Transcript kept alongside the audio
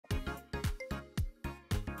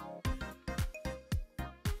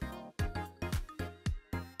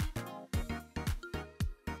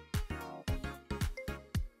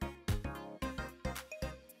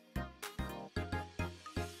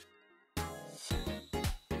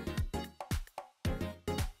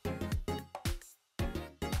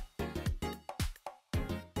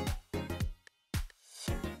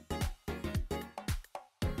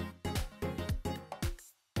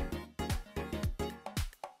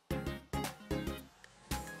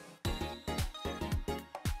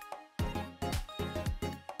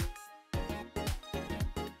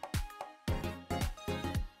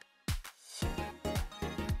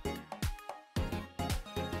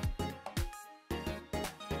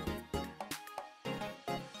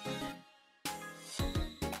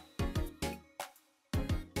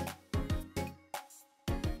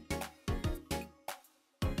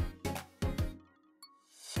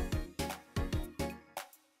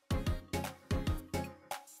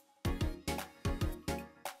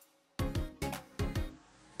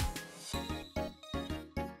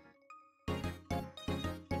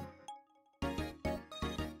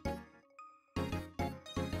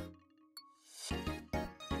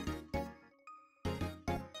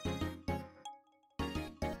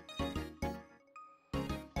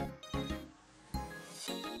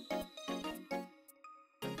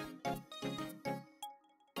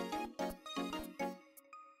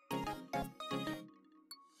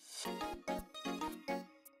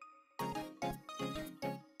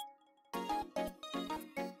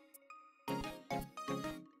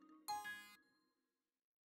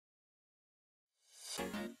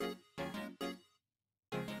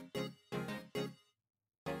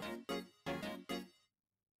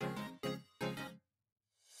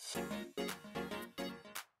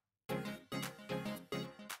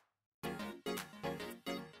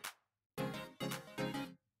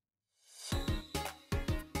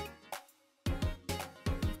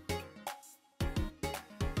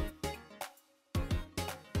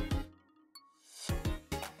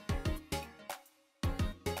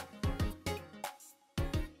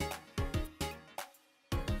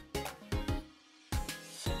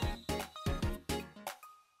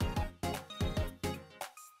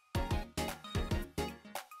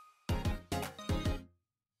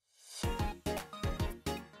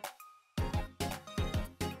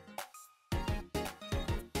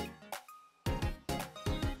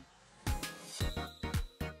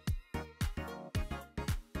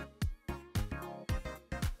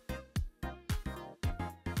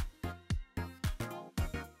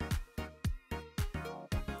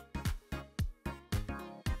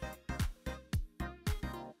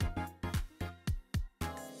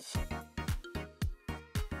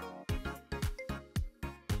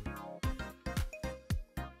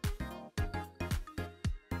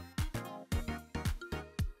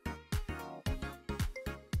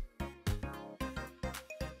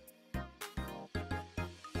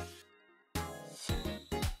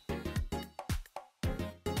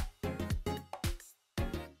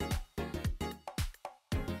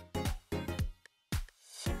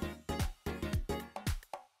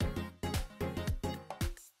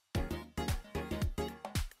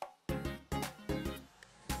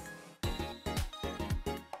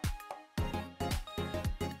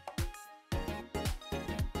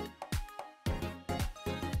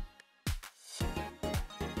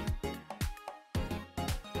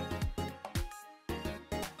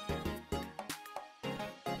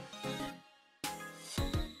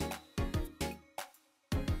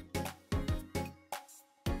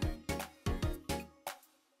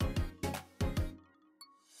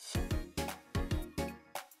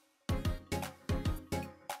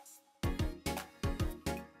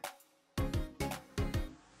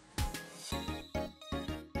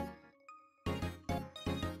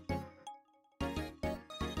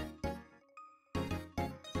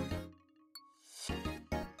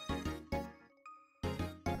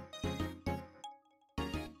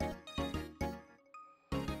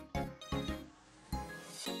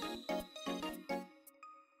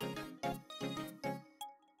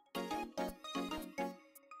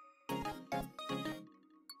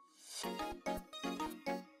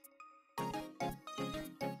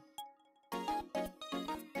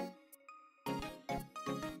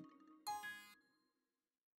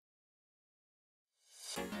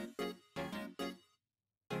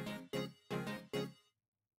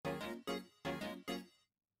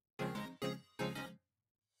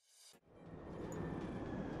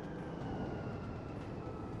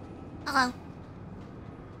Hello.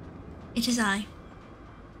 It is I.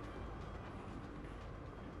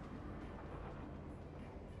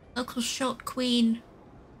 Local short queen.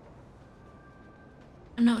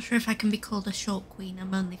 I'm not sure if I can be called a short queen.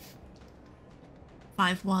 I'm only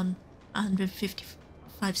 5'1",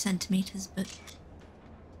 155 centimeters, but...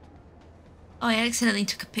 Oh, I accidentally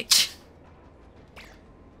took a picture.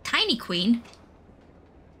 Tiny queen?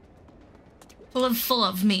 Full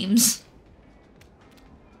of memes.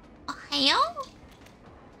 Oh, hello?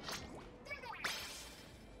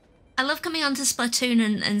 I love coming onto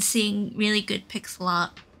Splatoon and seeing really good pixel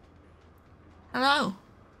art. Hello.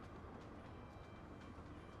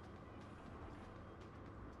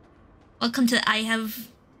 Welcome to I have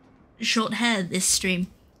short hair this stream.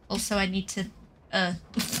 Also, I need to turn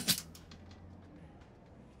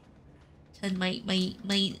my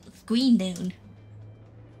screen down.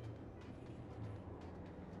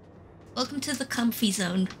 Welcome to the comfy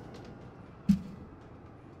zone.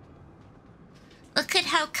 Look at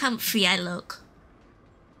how comfy I look.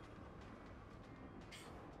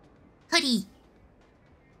 Hoodie.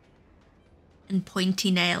 And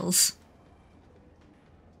pointy nails.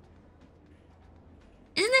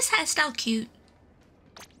 Isn't this hairstyle cute?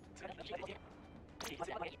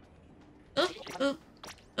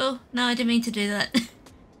 Oh, no, I didn't mean to do that.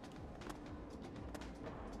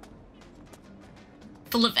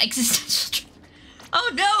 Full of existential...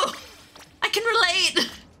 Oh no! I can relate!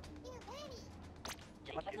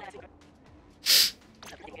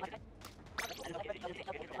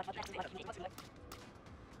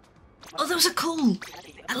 Oh, those are cool!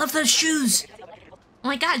 I love those shoes! Oh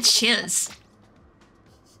my god, cheers!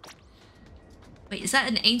 Wait, is that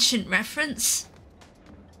an ancient reference?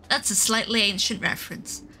 That's a slightly ancient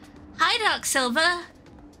reference. Hi, Dark Silver!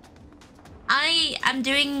 I am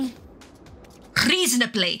doing...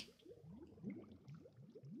 reasonably.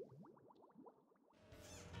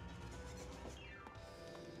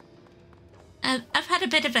 had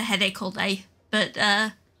a bit of a headache all day, but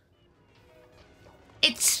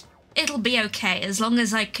it'll be okay as long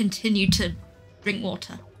as I continue to drink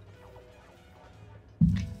water.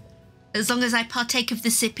 As long as I partake of the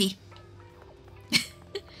sippy.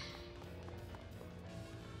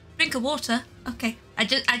 Drink of water? Okay. I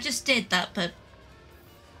just did that, but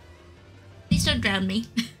please don't drown me.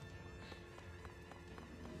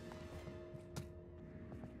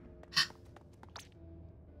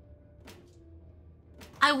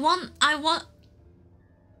 I want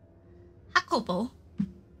Hackleball.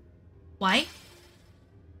 Why?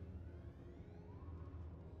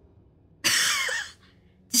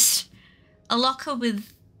 Just a locker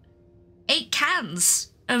with 8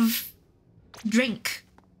 cans of drink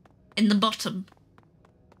in the bottom.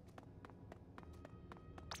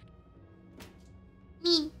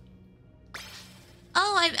 Me.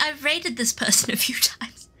 Oh, I've raided this person a few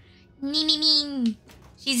times. Me.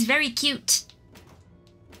 She's very cute.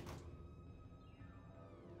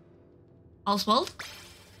 Oswald?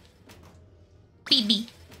 BB.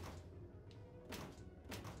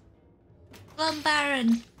 Glum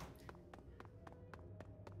Baron.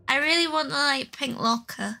 I really want the light pink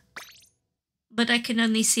locker, but I can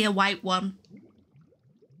only see a white one.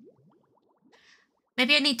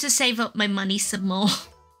 Maybe I need to save up my money some more.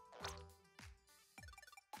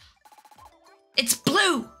 It's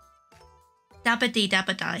blue! Dabba-dee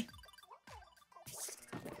dabba-die.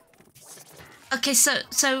 Okay,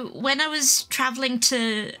 so when I was traveling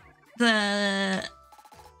to the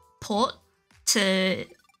port to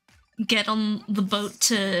get on the boat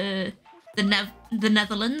to the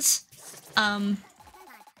Netherlands,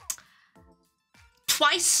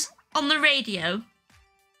 twice on the radio,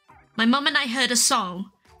 my mum and I heard a song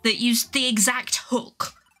that used the exact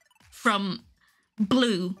hook from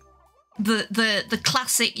Blue, the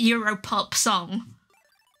classic Europop song,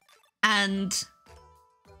 and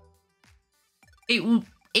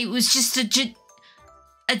it was just a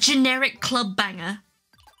generic club banger.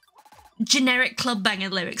 Generic club banger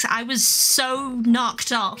lyrics. I was so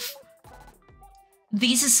knocked off.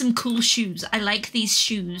 These are some cool shoes. I like these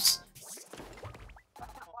shoes.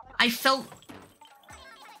 I felt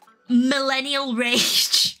millennial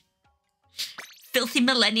rage. Filthy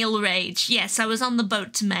millennial rage. Yes, I was on the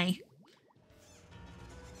boat to May.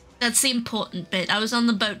 That's the important bit. I was on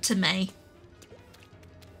the boat to May.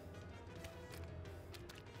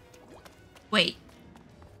 Wait.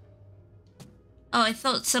 Oh, I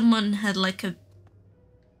thought someone had like a...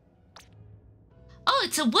 Oh,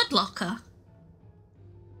 it's a wood locker.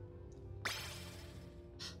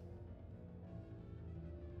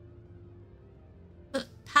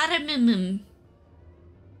 Paramumum.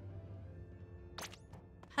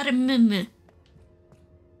 Paramumu.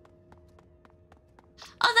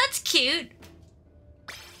 Oh, that's cute.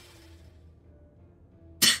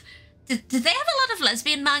 Did they have a lot of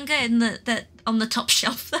lesbian manga in the on the top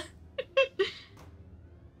shelf there?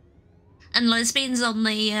 And lesbians on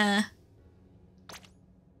the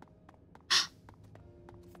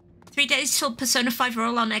 3 days till Persona 5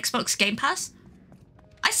 Royal on Xbox Game Pass?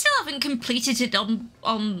 I still haven't completed it on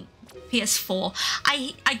PS4.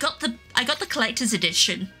 I got the collector's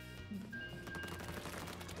edition.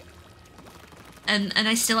 And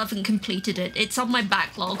I still haven't completed it. It's on my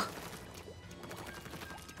backlog.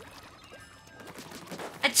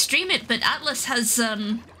 I'd stream it, but Atlas has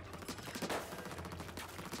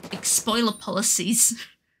like spoiler policies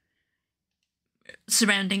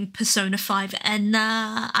surrounding Persona 5, and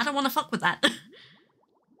I don't want to fuck with that.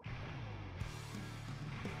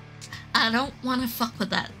 I don't want to fuck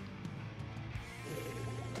with that.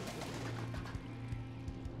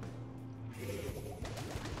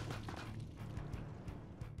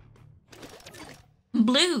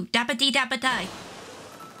 Blue, dabba-dee dabba-die.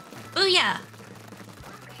 Oh yeah.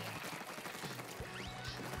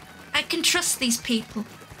 I can trust these people.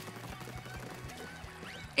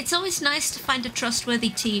 It's always nice to find a trustworthy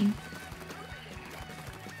team.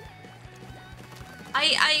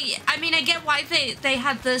 I mean, I get why they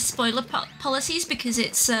had the spoiler policies, because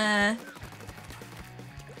it's or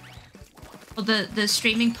the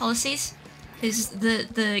streaming policies, because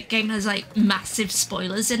the game has like massive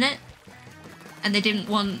spoilers in it, and they didn't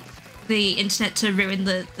want the internet to ruin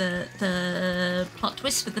the plot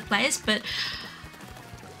twist for the players. But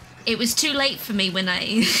it was too late for me when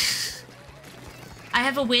I I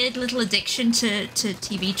have a weird little addiction to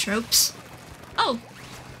TV tropes. Oh,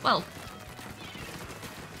 well.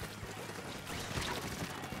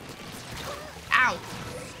 Ow.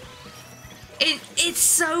 It's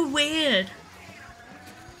so weird.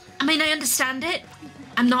 I mean, I understand it.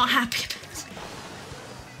 I'm not happy about it.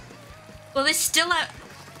 Well, there's still out...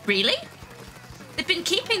 Really? They've been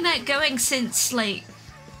keeping that going since, like,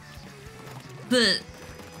 the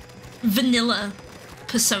vanilla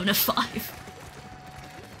Persona 5.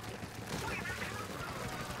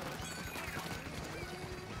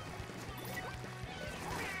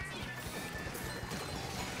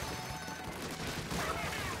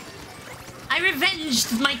 I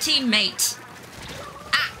revenged my teammate.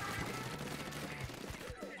 Ah.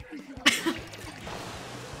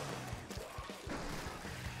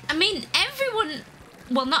 I mean, everyone,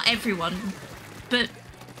 well, not everyone, but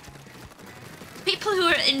people who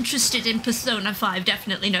are interested in Persona 5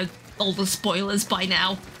 definitely know all the spoilers by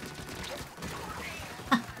now.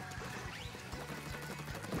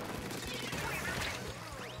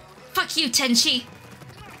 Fuck you, Tenchi.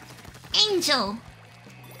 Angel.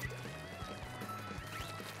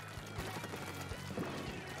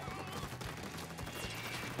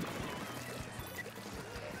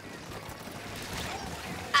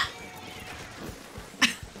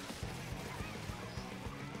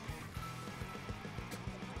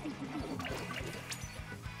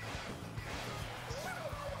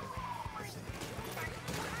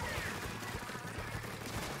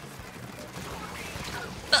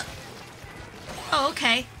 Oh,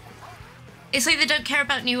 okay. It's like they don't care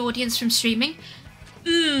about new audience from streaming.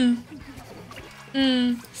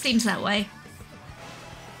 Seems that way.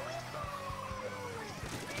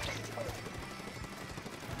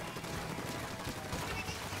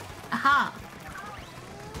 Aha.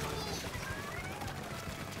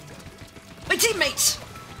 My teammates!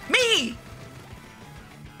 Me!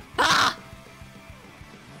 Ah!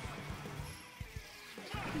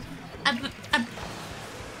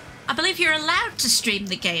 I believe you're allowed to stream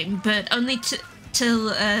the game, but only till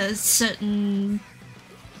a certain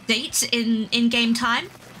date in game time.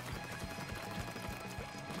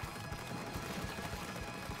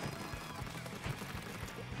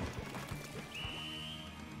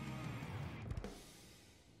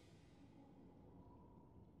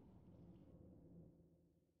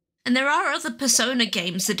 And there are other Persona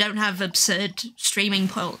games that don't have absurd streaming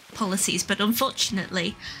policies, but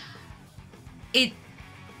unfortunately,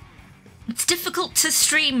 it's difficult to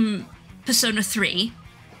stream Persona 3.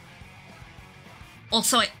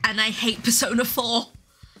 Also, and I hate Persona 4.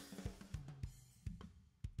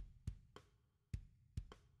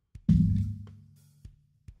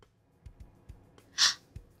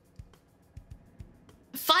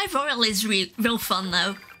 Five Royal is real fun,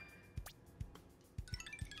 though.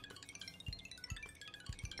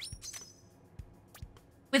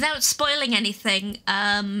 Without spoiling anything,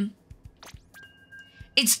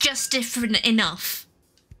 it's just different enough.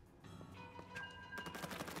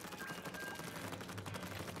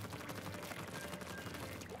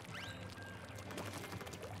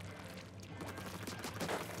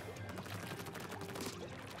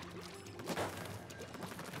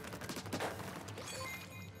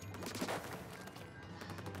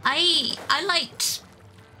 I liked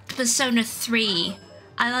Persona 3.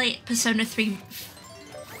 I like Persona 3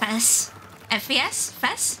 FES? FES?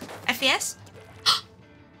 FES? FES?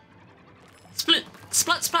 Sploot.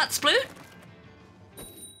 Sploot.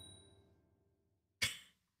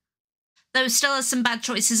 There still are some bad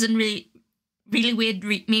choices and really weird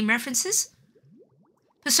meme references.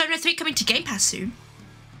 Persona 3 coming to Game Pass soon.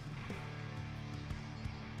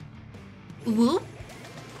 Woo?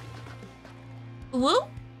 Woo?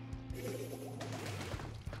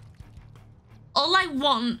 All I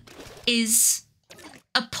want is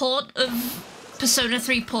a port of Persona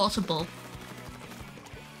 3 Portable.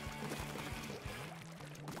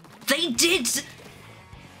 They did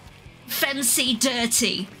FemC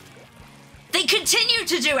dirty. They continue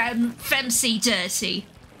to do FemC dirty.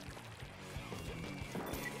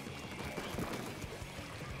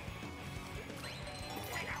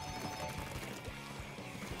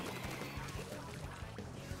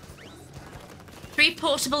 Three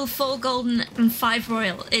Portable, 4 Golden, and 5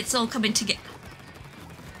 Royal. It's all coming together.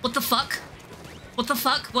 What the fuck? What the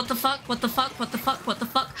fuck? What the fuck? What the fuck? What the fuck? What the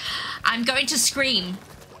fuck? I'm going to scream.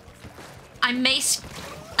 I may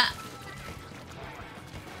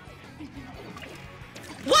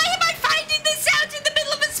Why am I finding this out in the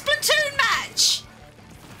middle of a Splatoon match?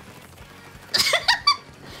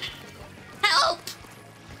 Help!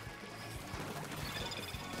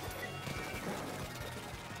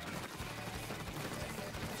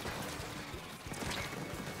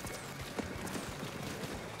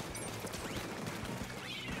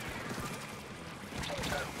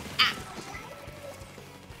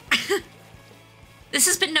 This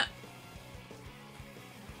has been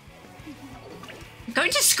I'm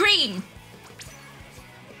going to scream!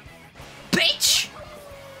 Bitch!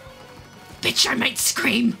 Bitch, I might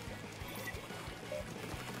scream!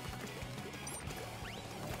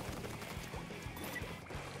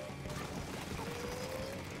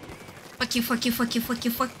 Fuck you, fuck you, fuck you, fuck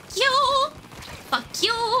you, fuck you! Fuck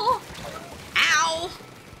you! Ow!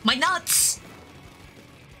 My nuts!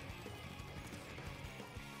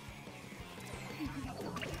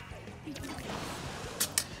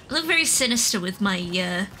 I look very sinister with my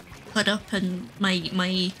hood up and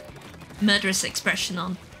my murderous expression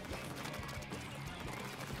on.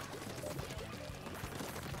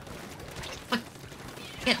 Fuck.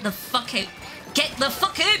 Get the fuck out. Get the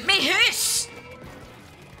fuck out me house!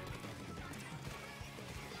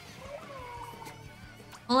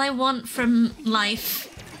 All I want from life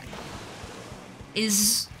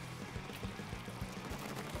is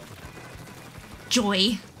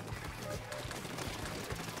joy.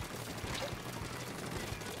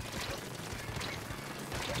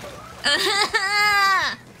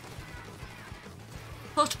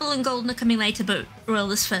 Portable and Golden are coming later, but roll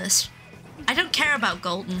this first. I don't care about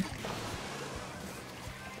Golden.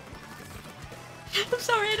 I'm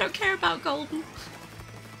sorry, I don't care about Golden.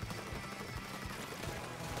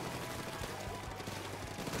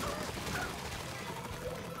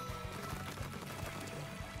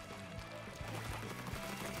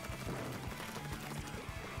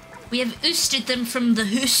 We have ousted them from the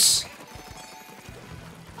hoose.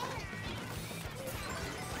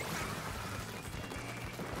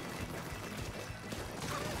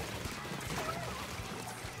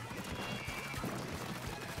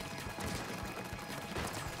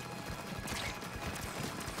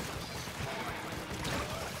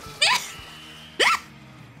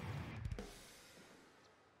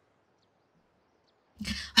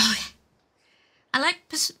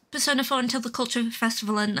 Persona 4 until the Culture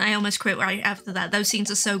Festival, and I almost quit right after that. Those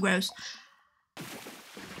scenes are so gross.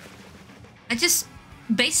 I just...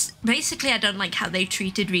 Basically, I don't like how they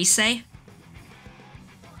treated Rise.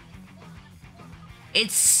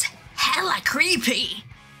 It's hella creepy!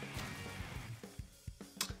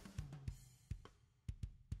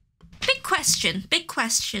 Big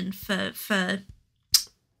question for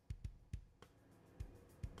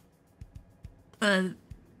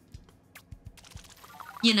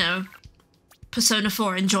you know, Persona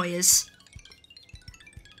 4 enjoyers.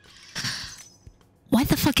 Why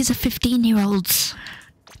the fuck is a 15-year-old's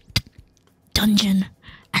dungeon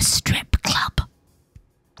a strip club?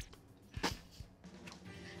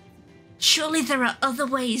 Surely there are other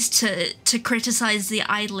ways to criticize the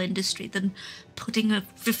idol industry than putting a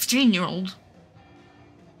 15-year-old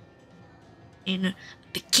in a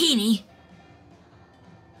bikini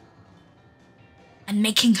and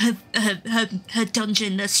making her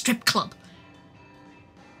dungeon a strip club.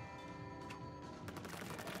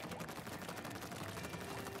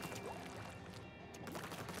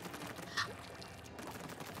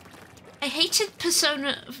 I hated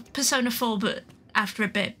Persona 4 but after a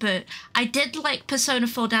bit, but I did like Persona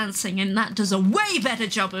 4 Dancing, and that does a way better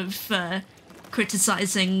job of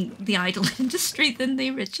criticizing the idol industry than the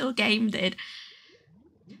original game did.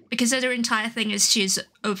 Because their entire thing is she's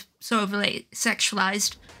so overly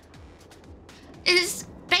sexualized. It is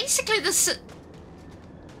basically the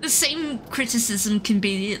same criticism can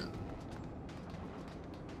be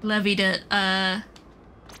levied at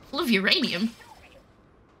full of uranium.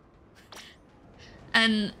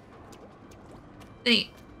 And the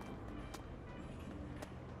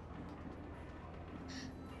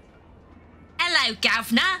hello,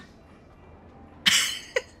 Governor.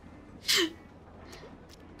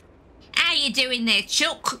 How you doing there,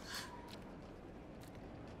 Chuck?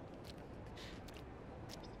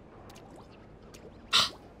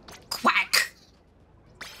 Quack.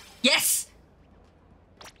 Yes.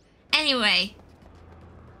 Anyway,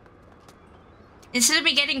 instead of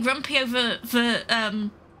me getting grumpy over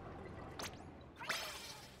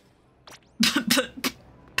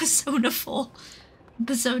Persona 4,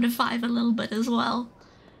 Persona 5 a little bit as well.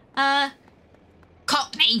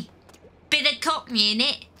 Cockney. Bit of Cockney in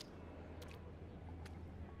it.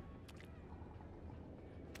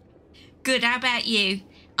 Good, how about you?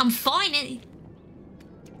 I'm fine.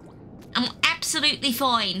 I'm absolutely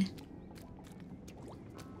fine.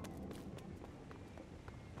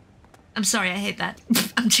 I'm sorry, I hate that.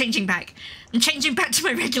 I'm changing back. I'm changing back to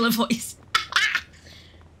my regular voice.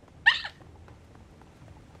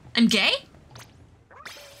 I'm gay?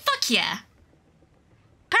 Fuck yeah.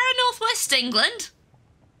 Para Northwest England?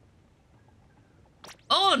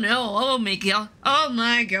 Oh no, oh my god. Oh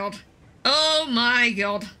my god. Oh my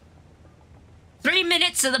god. 3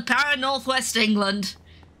 minutes of the Para Northwest England.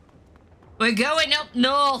 We're going up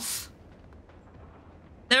north.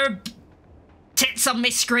 There are tits on my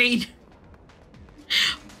screen.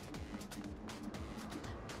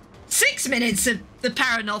 6 minutes of the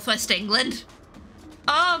Para Northwest England.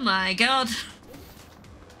 Oh my god.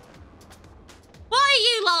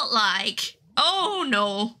 you lot like? Oh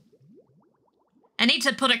no. I need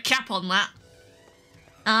to put a cap on that.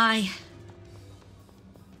 Aye.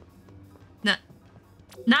 No.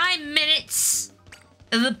 9 minutes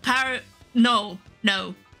of the power. No,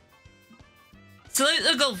 no. Salute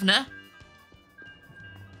the governor.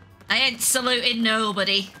 I ain't saluting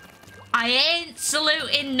nobody. I ain't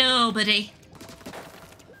saluting nobody.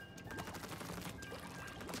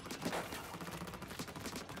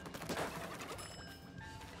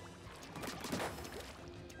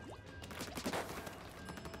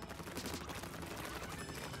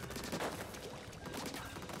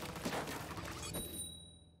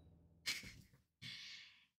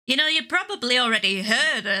 You know, you probably already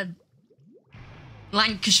heard a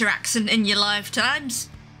Lancashire accent in your lifetimes.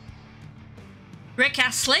 Rick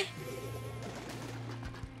Astley,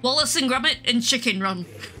 Wallace and Gromit, and Chicken Run.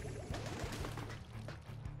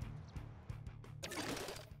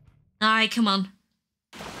 Aye, come on.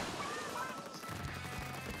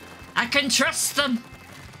 I can trust them.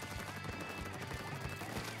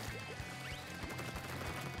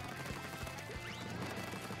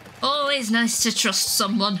 Always nice to trust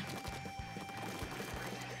someone.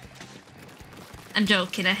 I'm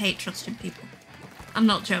joking, I hate trusting people. I'm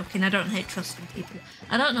not joking, I don't hate trusting people.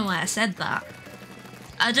 I don't know why I said that.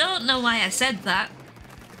 I don't know why I said that.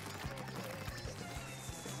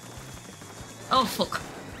 Oh, fuck.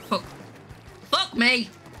 Fuck. Fuck me!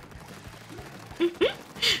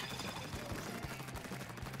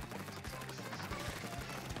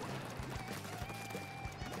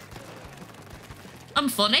 I'm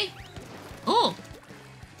funny. Oh.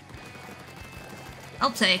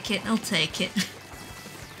 I'll take it, I'll take it.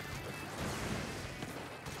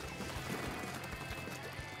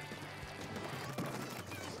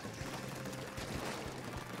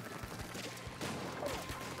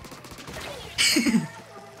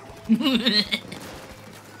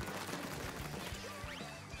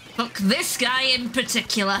 Fuck this guy in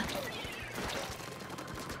particular.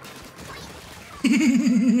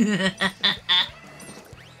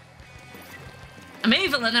 I'm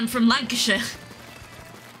evil and I'm from Lancashire.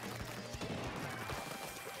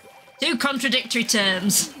 Two contradictory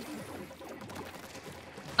terms.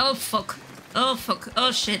 Oh fuck. Oh fuck.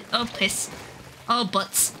 Oh shit. Oh piss. Oh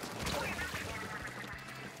butts.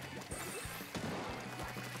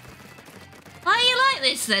 Why are you like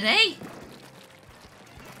this then, eh?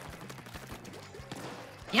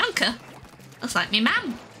 Bianca? Looks like me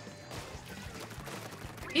mam.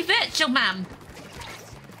 Me virtual mam.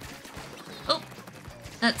 Oh,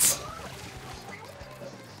 that's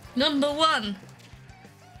number 1.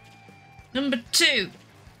 Number 2.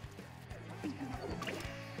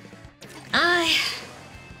 Aye.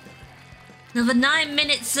 Another 9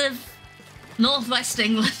 minutes of Northwest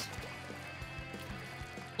England.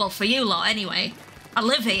 Well, for you lot, anyway. I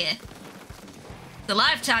live here. It's a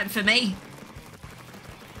lifetime for me.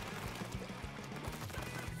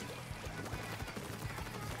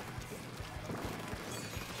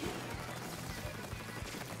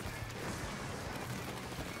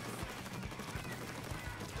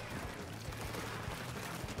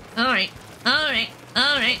 Alright, alright,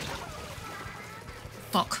 alright.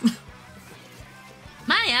 Fuck.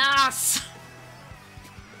 My ass!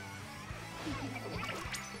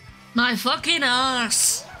 My fucking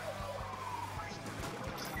ass!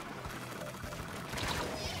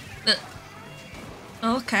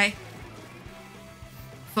 Okay.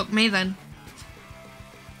 Fuck me then.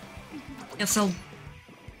 Guess I'll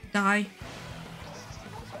die.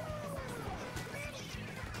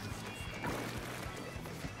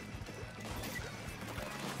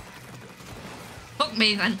 Fuck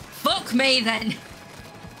me then. Fuck me then.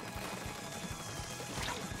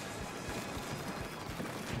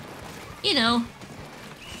 You know.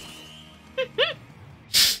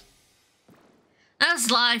 That's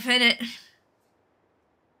life, innit?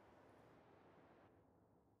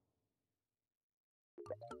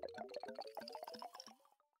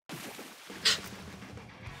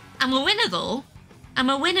 I'm a winner though. I'm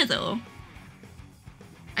a winner though.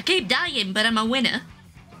 I keep dying, but I'm a winner.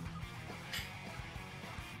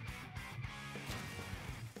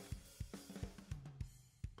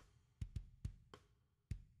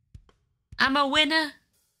 I'm a winner.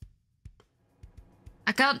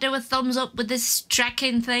 I can't do a thumbs up with this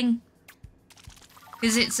tracking thing,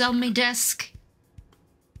 because it's on my desk.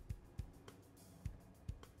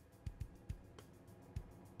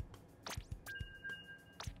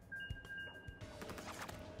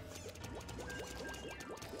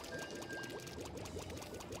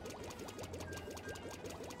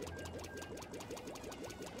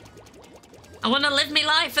 I want to live my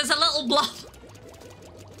life as a little blob.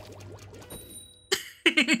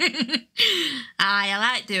 I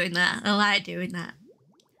like doing that. I like doing that.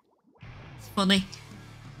 It's funny.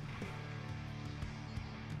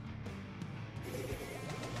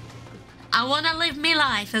 I want to live my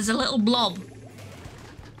life as a little blob.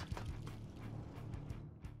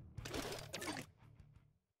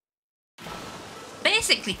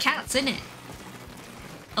 Basically cats, innit?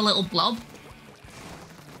 A little blob.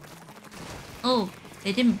 Oh,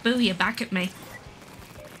 they didn't boo you back at me.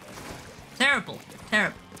 Terrible,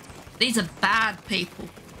 terrible. These are bad people.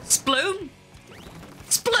 Sploon?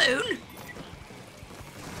 Sploon?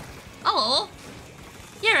 Oh,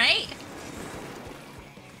 you're right.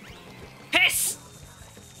 Piss!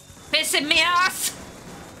 Piss in me ass!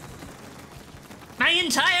 My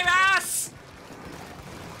entire ass!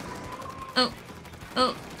 Oh,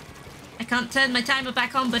 oh. I can't turn my timer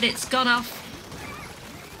back on, but it's gone off.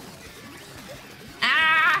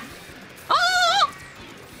 Ah! Oh!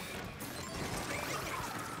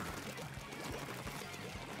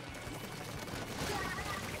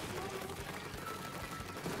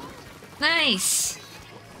 Nice.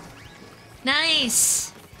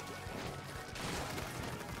 Nice.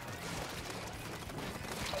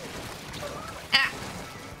 Ah.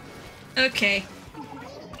 Okay.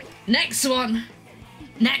 Next one.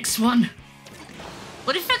 Next one.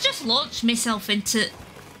 What if I just launched myself into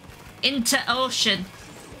ocean?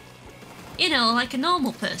 You know, like a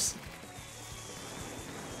normal person.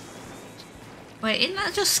 Wait, isn't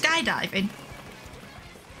that just skydiving?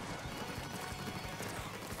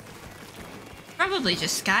 Probably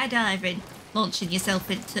just skydiving, launching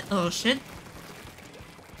yourself into ocean.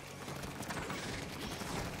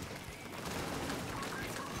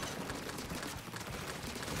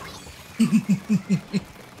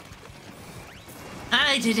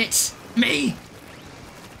 I did it! Me!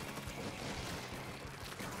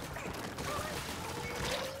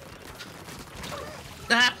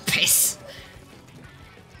 Ah, piss!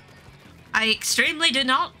 I extremely do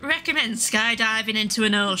not recommend skydiving into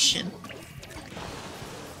an ocean.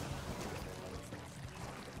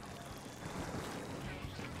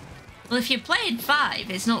 Well, if you're playing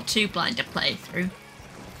 5, it's not too blind to play through.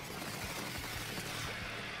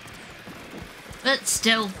 But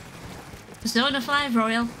still, Persona 5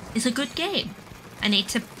 Royal is a good game. I need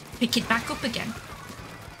to pick it back up again.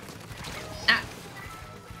 Ah.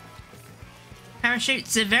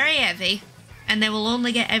 Parachutes are very heavy, and they will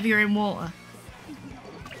only get heavier in water.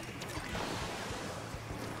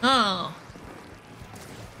 Oh.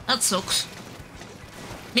 That sucks.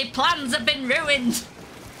 My plans have been ruined!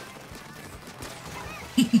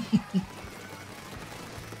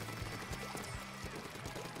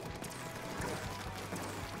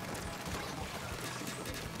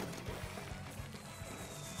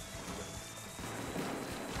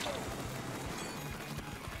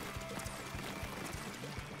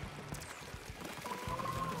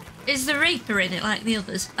 Is the Reaper in it like the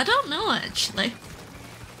others? I don't know, actually.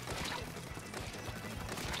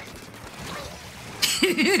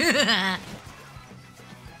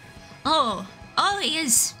 Oh, he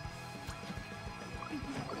is.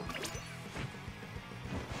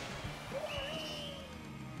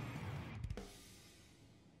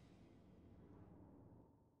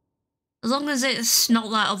 As long as it's not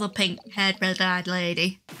that other pink-haired, red-eyed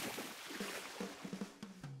lady.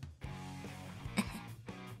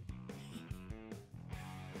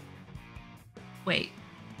 Wait,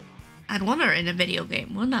 I'd want her in a video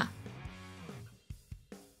game, wouldn't I?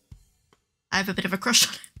 I have a bit of a crush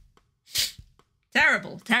on her.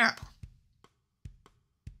 Terrible, terrible.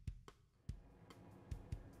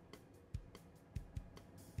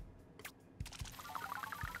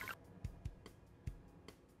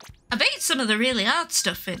 I beat some of the really hard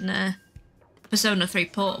stuff in Persona 3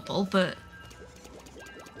 Portable, but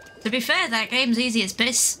to be fair, that game's easy as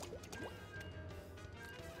piss.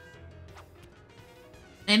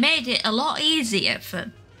 They made it a lot easier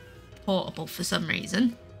for Portable for some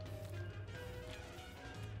reason.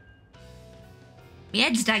 My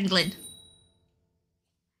head's dangling.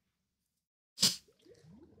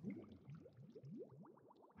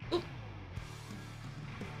 Ooh.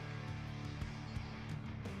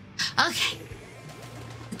 Okay.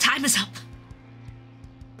 The time is up.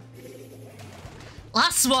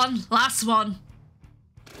 Last one, last one.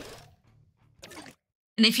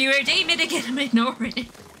 And if you redeem it again, I'm ignoring it.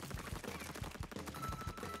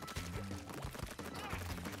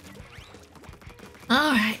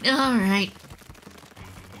 Alright, alright.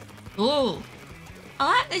 Oh,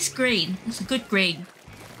 I like this green. It's a good green.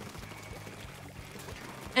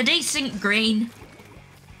 A decent green.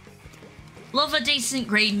 Love a decent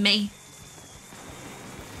green, me.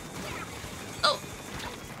 Oh.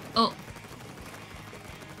 Oh.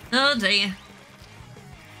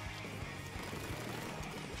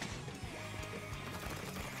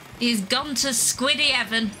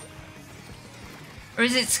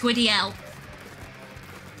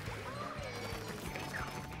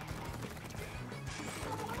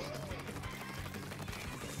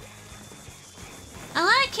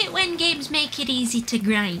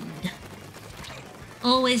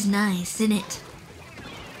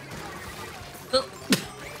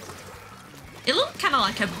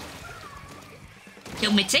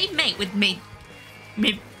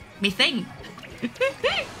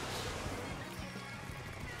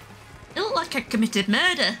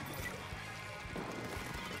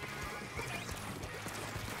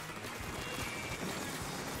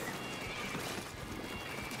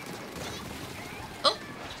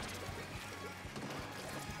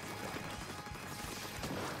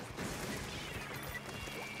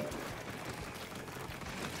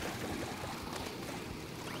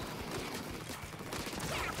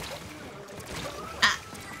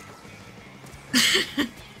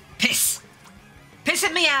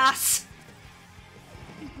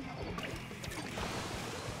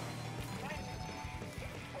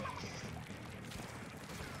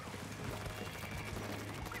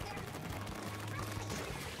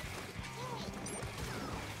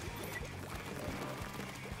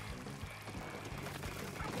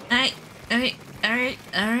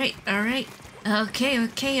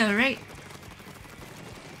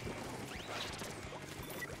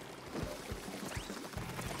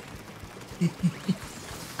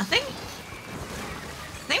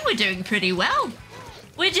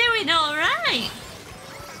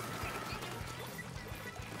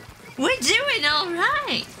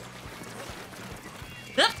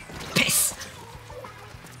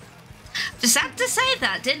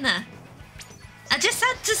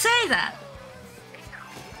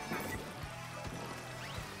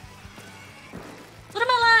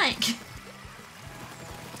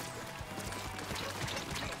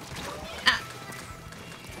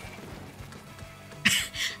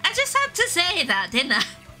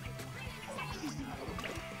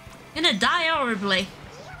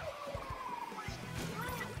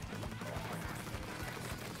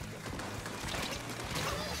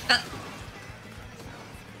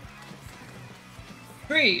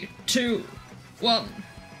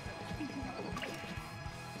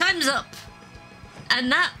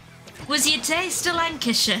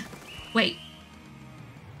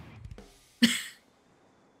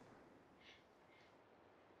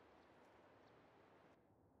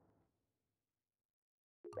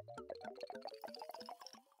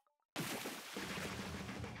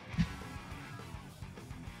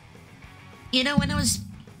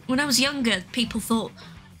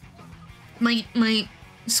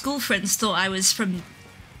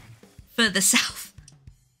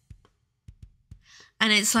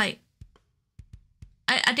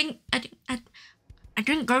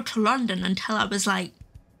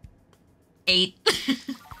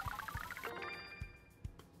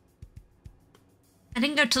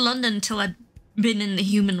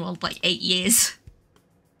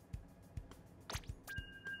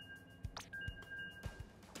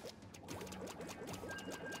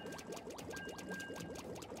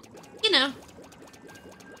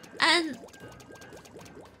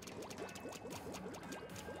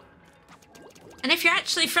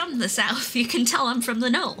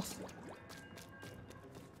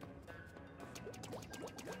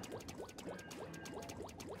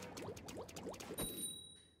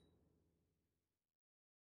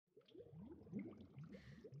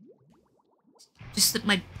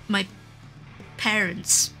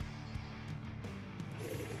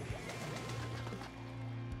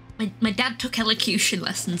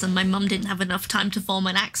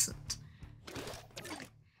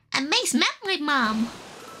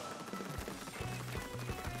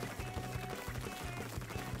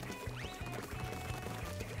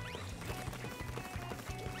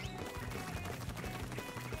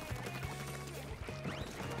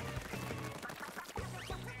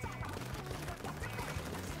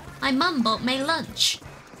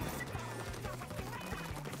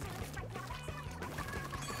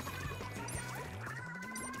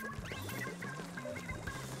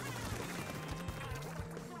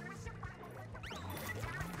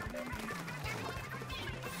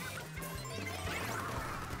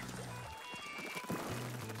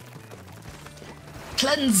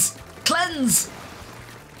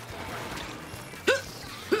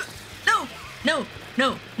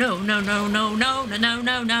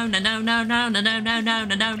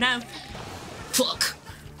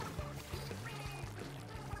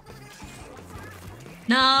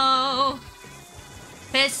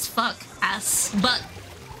 Piss, fuck, ass, butt.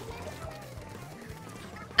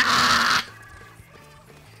 Ah!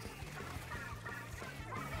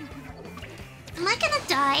 Am I gonna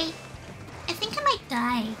die? I think I might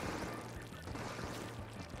die.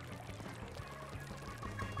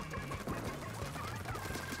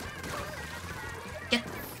 Get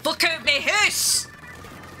fuck out my house!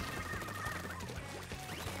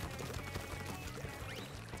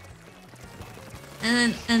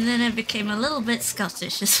 And then I became a little bit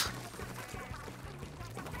Scottish as well.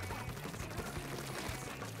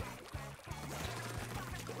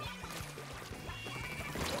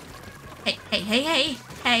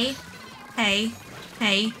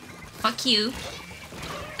 Hey, fuck you.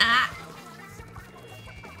 Ah!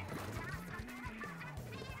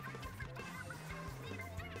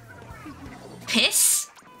 Piss,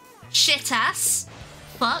 shit ass,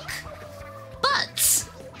 fuck, butts.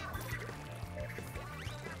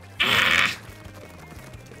 Ah!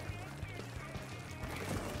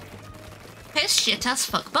 Piss, shit ass,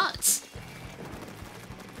 fuck, butts.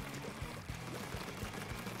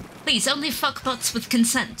 Please, only fuck butts with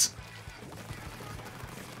consent.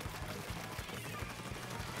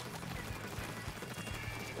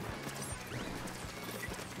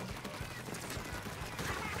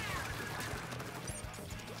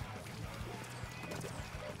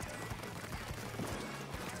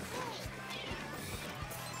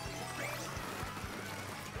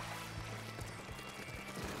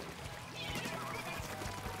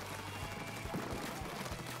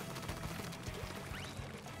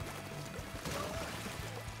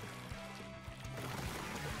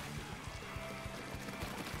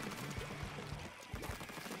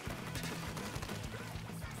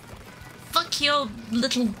 Your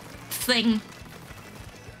little thing.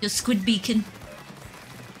 Your squid beacon.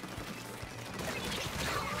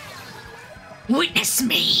 Witness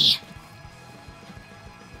me!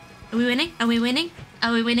 Are we winning? Are we winning?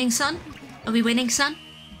 Are we winning, son? Are we winning, son?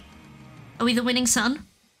 Are we the winning son?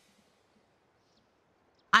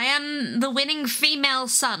 I am the winning female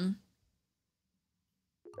son.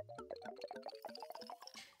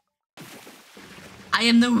 I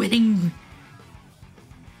am the winning...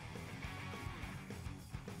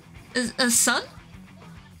 A son?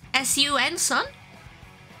 S-U-N, son?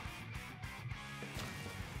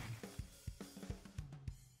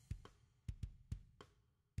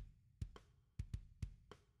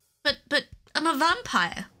 But I'm a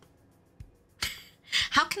vampire.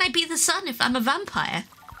 How can I be the son if I'm a vampire?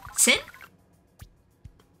 Sin?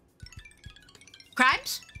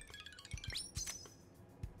 Crimes?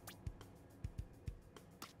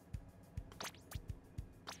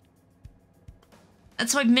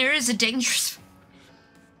 That's why mirrors are dangerous.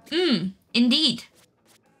 Indeed.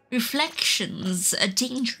 Reflections are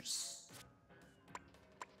dangerous.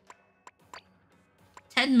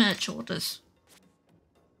 10 merch orders.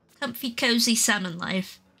 Comfy, cozy salmon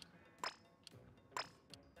life.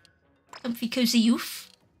 Comfy, cozy youth.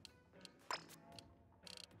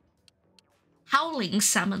 Howling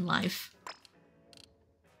salmon life.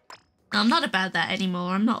 No, I'm not about that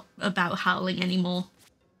anymore. I'm not about howling anymore.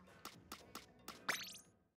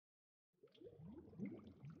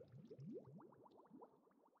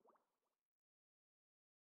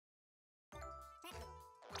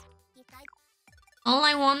 All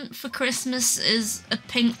I want for Christmas is a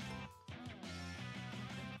pink...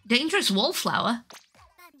 Dangerous wallflower?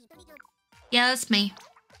 Yeah, that's me.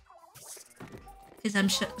 Because I'm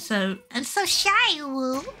I'm so shy,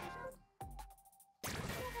 woo.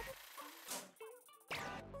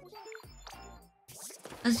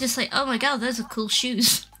 I was just like, oh my god, those are cool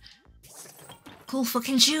shoes. Cool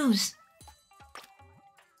fucking shoes.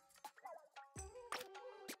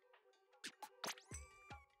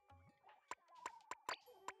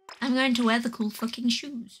 I'm going to wear the cool fucking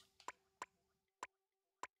shoes.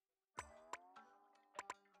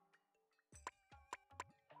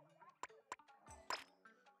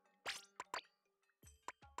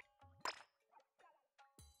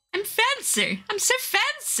 I'm fancy. I'm so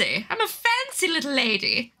fancy. I'm a fancy little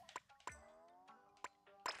lady.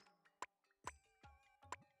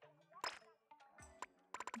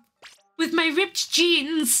 With my ripped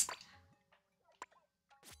jeans.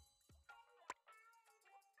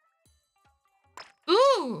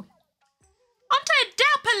 Ooh. Aren't I a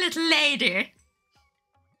dapper little lady?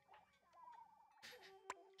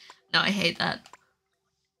 No, I hate that.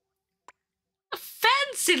 A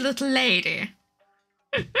fancy little lady.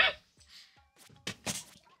 A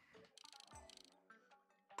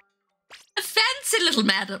fancy little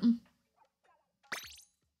madam.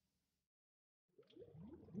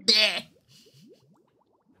 Blech.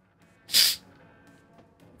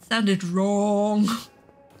 Sounded wrong.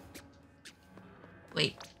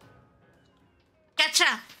 Wait.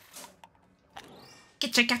 Gotcha!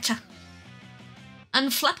 Gotcha, gotcha.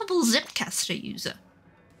 Unflappable Zipcaster user.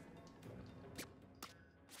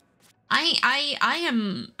 I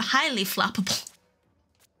am highly flappable.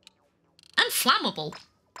 And flammable.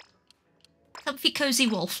 Comfy cozy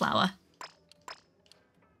wallflower.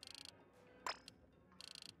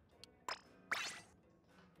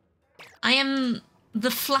 I am the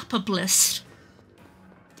flappablest.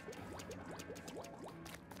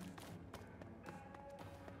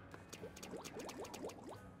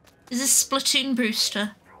 Is this Splatoon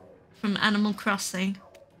Brewster from Animal Crossing?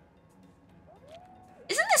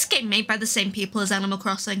 Isn't this game made by the same people as Animal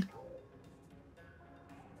Crossing?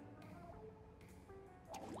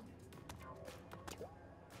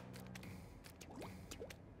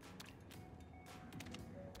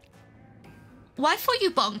 Why for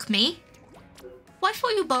you bonk me? Why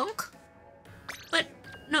for you bonk? But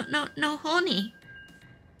no horny.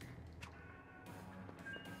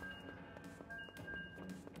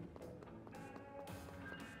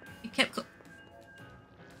 You kept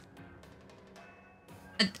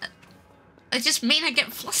I just mean I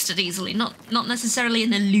get flustered easily, not necessarily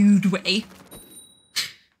in a lewd way.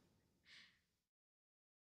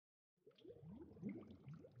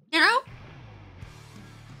 You know?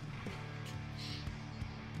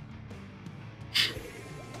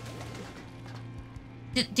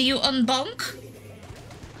 Do you unbonk?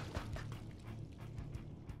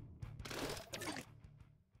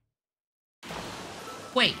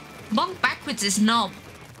 Wait, bonk backwards is knob.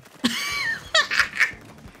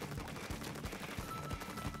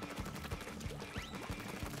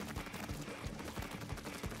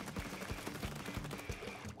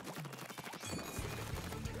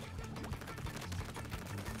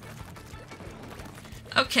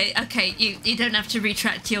 Okay, you don't have to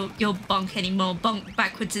retract your bonk anymore. Bonk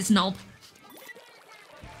backwards is knob.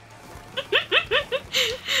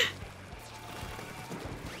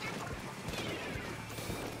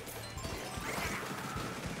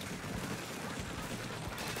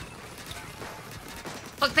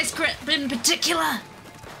 Fuck this crab in particular!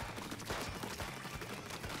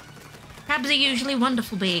 Crabs are usually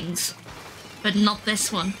wonderful beings. But not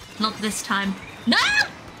this one. Not this time. No!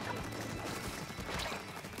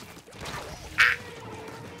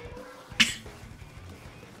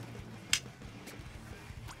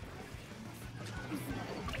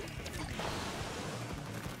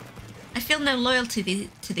 I feel no loyalty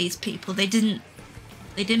to these people. They didn't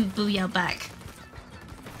booyah back.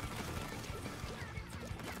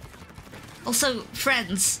 Also,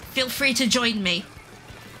 friends, feel free to join me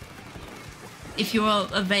if you're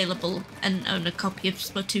available and own a copy of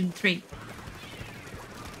Splatoon 3.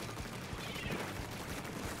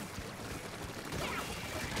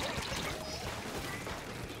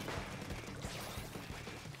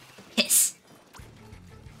 Hiss.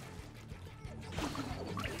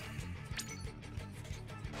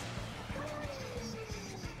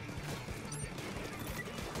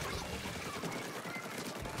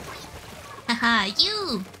 Haha,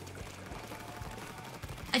 you!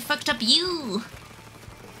 I fucked up you!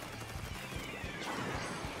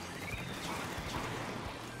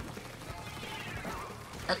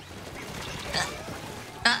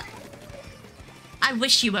 I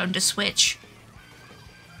wish you owned a Switch.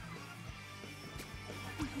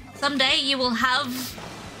 Someday you will have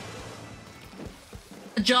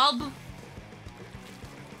a job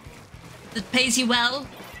that pays you well,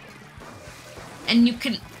 and you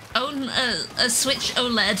can own a Switch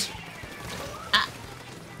OLED.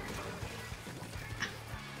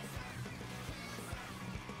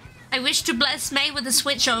 I wish to bless May with a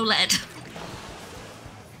Switch OLED.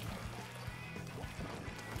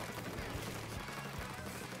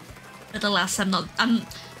 But alas, I'm not.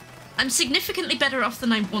 I'm significantly better off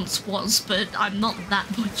than I once was, but I'm not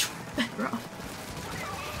that much better off.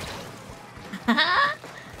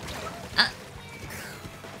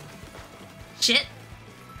 Shit.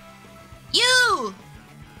 You!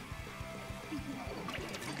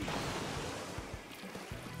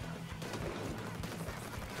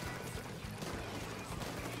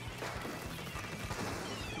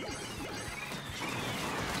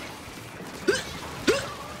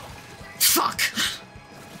 Fuck!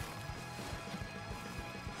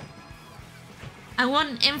 I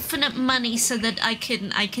want infinite money so that I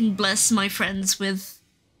can bless my friends with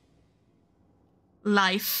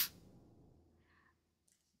life.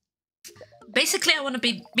 Basically, I want to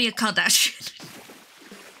be a Kardashian.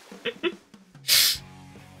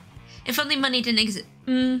 If only money didn't exist.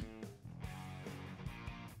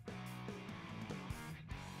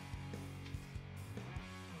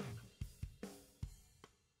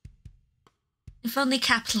 If only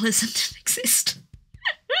capitalism didn't exist.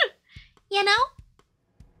 You know?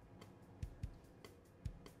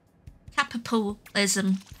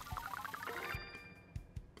 Capitalism.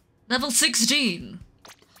 Level 16.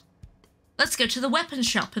 Let's go to the weapon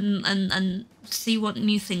shop and see what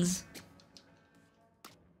new things.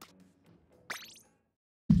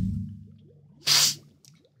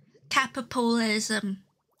 Capitalism.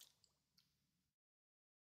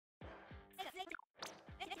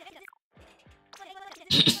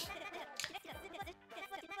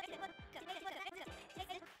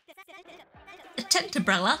 A tent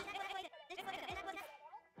umbrella.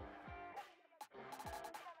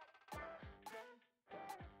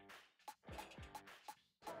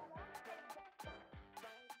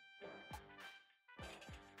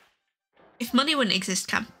 If money wouldn't exist,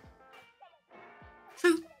 Cam.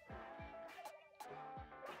 True.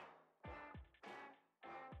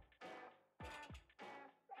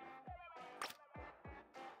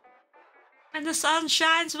 When the sun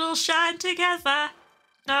shines, we'll shine together.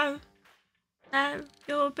 No, no,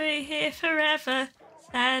 you'll be here forever.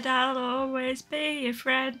 Said I'll always be your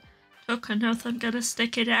friend. Took an oath, I'm gonna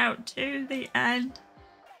stick it out to the end.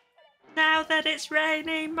 Now that it's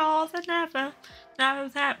raining more than ever, know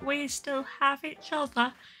that we still have each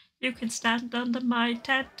other. You can stand under my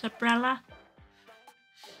tent umbrella.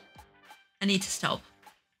 I need to stop.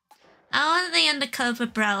 I want the undercover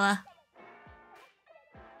umbrella.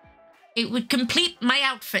 It would complete my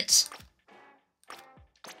outfit.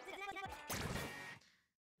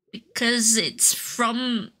 Because it's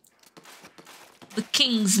from the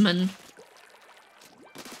Kingsman.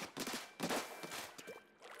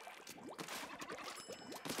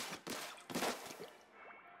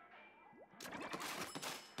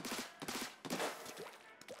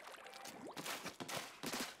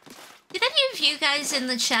 Did any of you guys in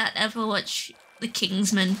the chat ever watch The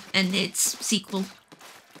Kingsman and its sequel?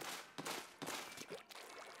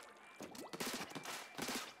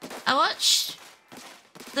 I watched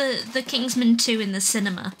the Kingsman 2 in the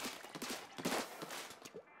cinema.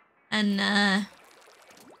 And I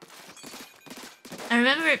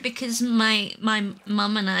remember it because my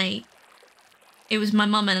mum and I, it was my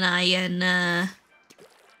mum and I, and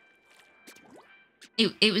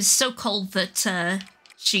it was so cold that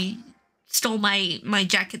she stole my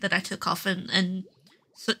jacket that I took off, and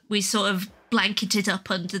so we sort of blanketed up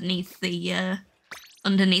underneath the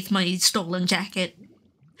underneath my stolen jacket.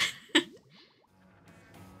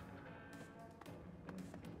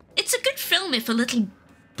 It's a good film if a little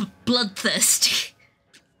bloodthirsty.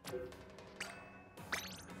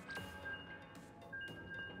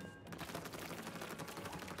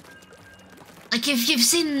 Like, if you've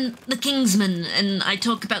seen The Kingsman and I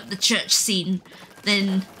talk about the church scene,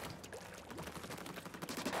 then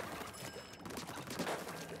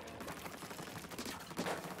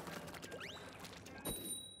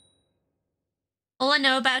all I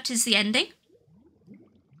know about is the ending.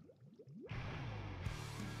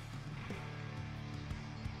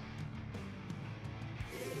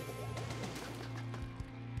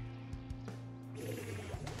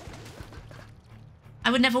 I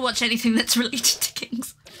would never watch anything that's related to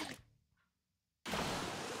kings.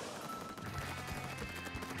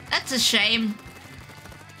 That's a shame.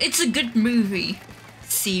 It's a good movie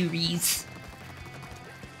series.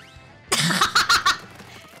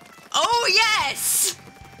 Oh yes!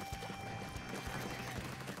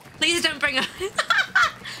 Please don't bring up.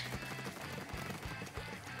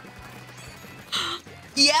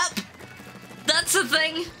 Yep, that's a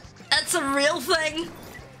thing. That's a real thing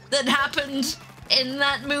that happened in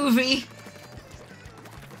that movie.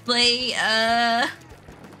 They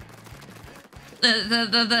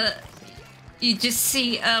you just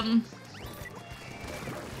see a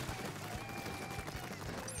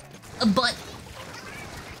butt.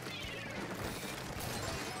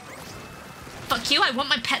 Fuck you, I want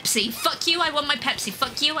my Pepsi. Fuck you, I want my Pepsi.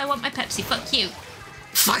 Fuck you, I want my Pepsi. Fuck you.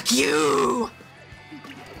 Fuck you!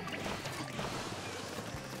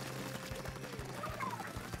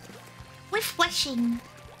 With wishing.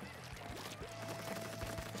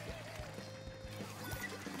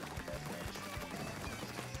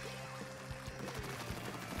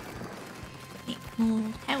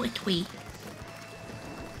 How a twee.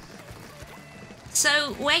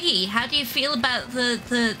 So, Weggy, how do you feel about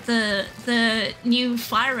the new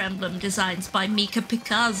Fire Emblem designs by Mika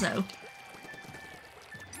Picasso?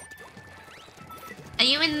 Are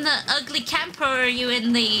you in the ugly camp, or are you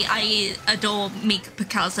in the I adore Mika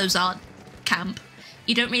Picasso's art camp?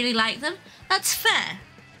 You don't really like them? That's fair.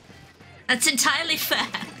 That's entirely fair.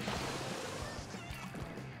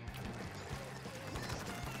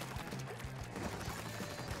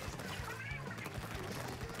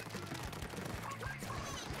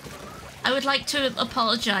 I would like to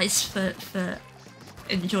apologize for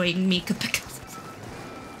enjoying Mika because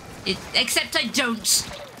except I don't.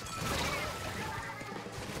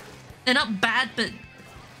 They're not bad, but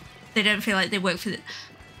they don't feel like they work for the...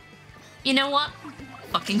 You know what?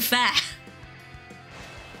 Fucking fair.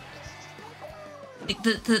 Like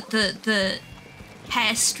the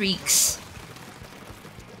hair streaks.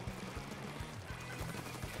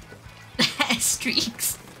 The hair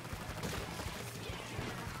streaks.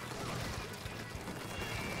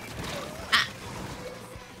 Ah.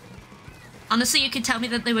 Honestly, you could tell me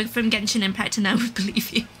that they were from Genshin Impact and I would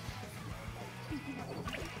believe you.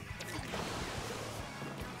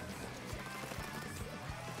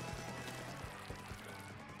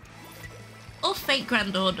 Or fake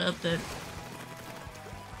granddaughter, but...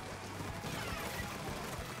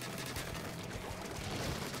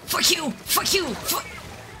 Fuck you! Fuck you! Fuck...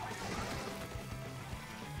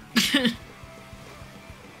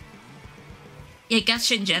 Yeah,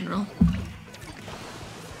 gacha in general.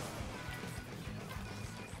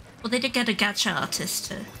 Well, they did get a gacha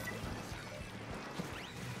artist too.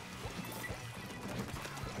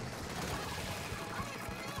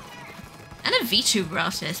 And a VTuber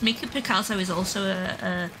artist. Mika Picasso is also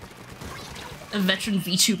a veteran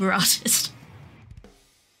VTuber artist.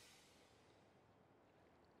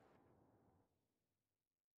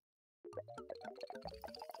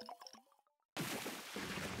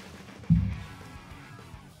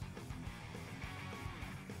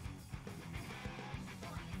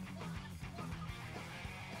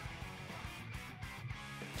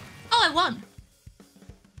 Oh, I won.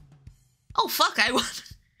 Oh fuck, I won.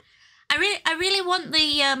 I really want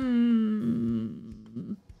the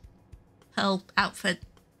pearl outfit,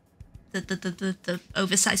 the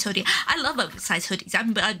oversized hoodie. I love oversized hoodies.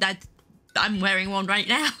 I'm wearing one right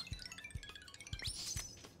now.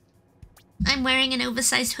 I'm wearing an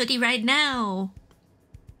oversized hoodie right now.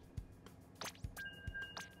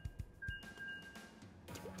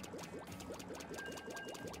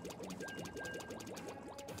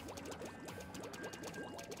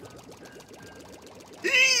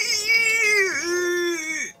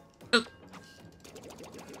 Oh.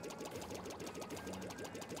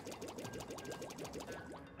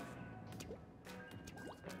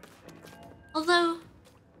 Although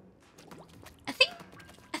I think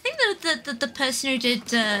the person who did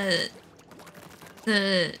the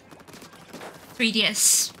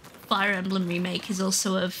 3DS Fire Emblem remake is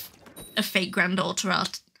also a fake granddaughter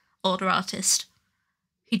artist,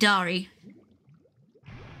 Hidari.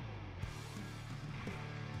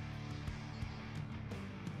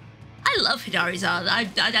 I love Hidari's art. I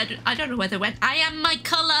don't know where they went. I am my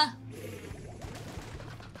color.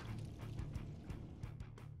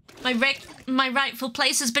 My rightful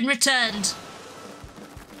place has been returned.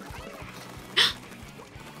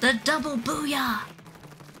 The double booyah.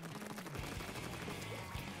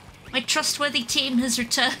 My trustworthy team has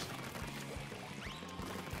returned.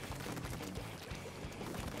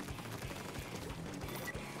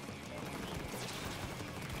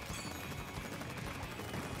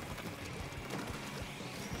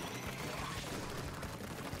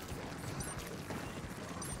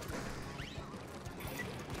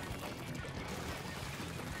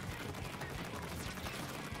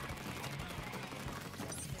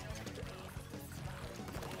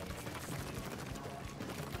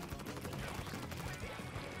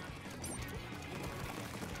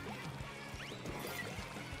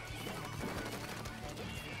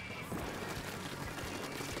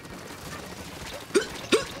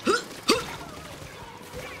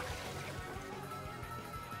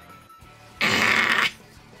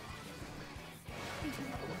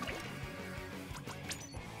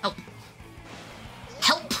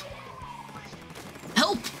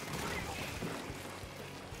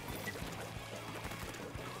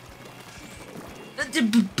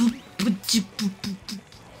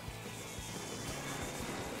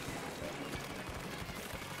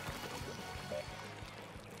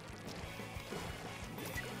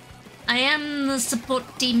 I am the support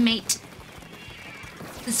teammate.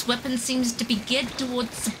 This weapon seems to be geared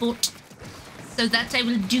towards support, so that I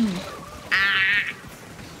will do.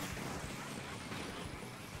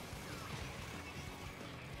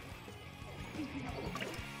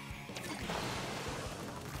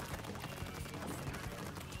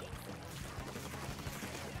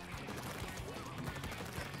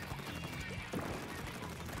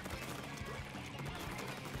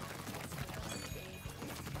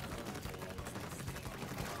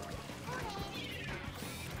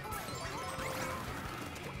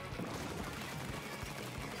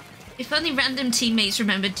 If only random teammates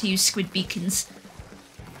remembered to use squid beacons.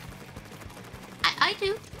 I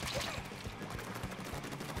do.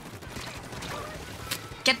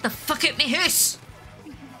 me hoose!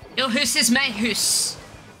 Your hoose is my hoose.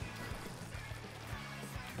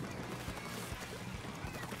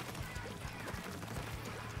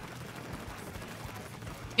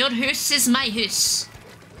 Your hoose is my hoose.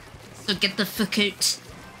 So get the fuck out.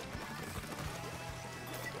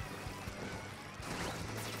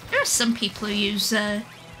 There are some people who use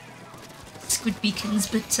squid beacons,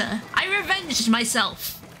 but I revenged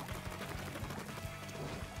myself.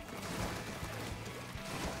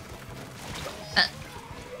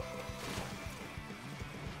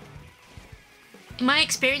 In my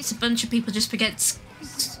experience, a bunch of people just forget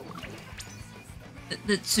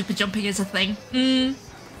that super jumping is a thing.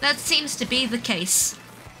 That seems to be the case.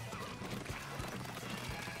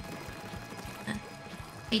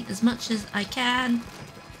 Paint as much as I can.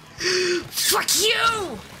 Fuck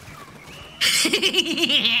you!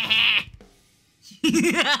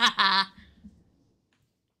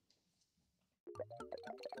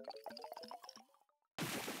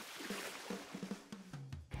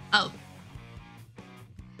 Oh.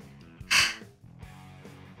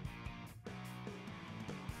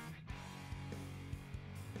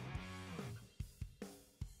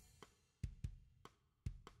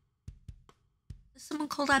 Someone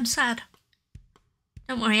called I'm sad.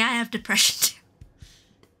 Don't worry, I have depression too.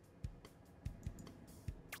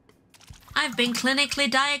 I've been clinically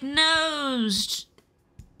diagnosed.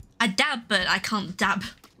 I dab, but I can't dab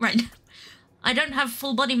right now. I don't have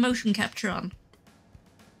full body motion capture on.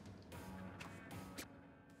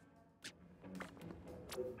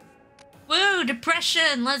 Woo,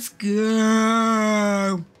 depression, let's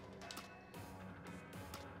go.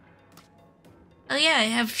 Oh yeah, I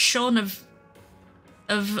have Sean of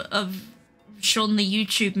Sean the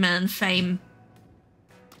YouTube man fame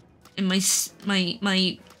in my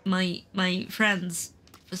friends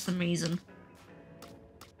for some reason.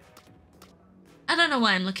 I don't know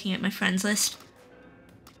why I'm looking at my friends list.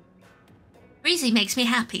 Breezy makes me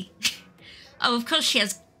happy. Oh, of course she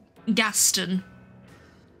has Gaston.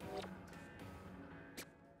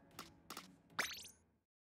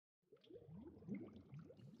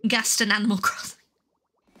 Gaston Animal Crossing.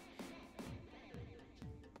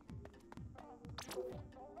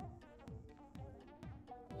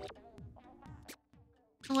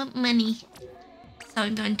 I want money, so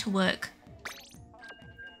I'm going to work.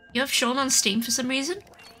 You have Sean on Steam for some reason?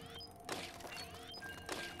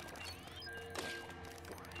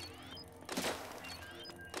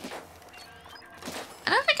 I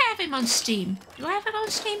don't think I have him on Steam. Do I have him on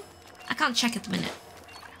Steam? I can't check at the minute.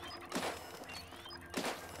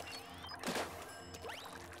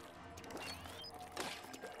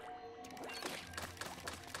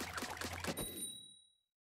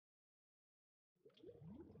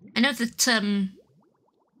 I know that,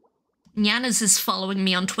 Nyanas is following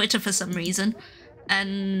me on Twitter for some reason,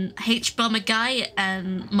 and H-Bomber Guy,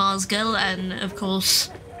 and Mars Girl, and, of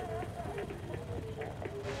course,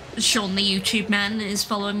 Sean the YouTube man is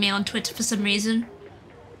following me on Twitter for some reason.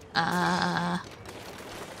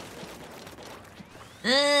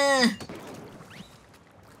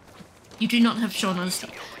 You do not have Sean on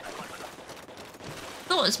Steam.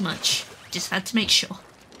 Thought as much, just had to make sure.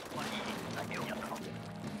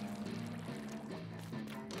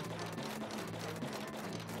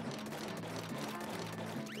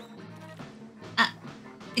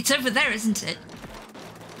 It's over there, isn't it?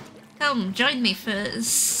 Come, join me for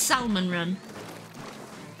Salmon Run.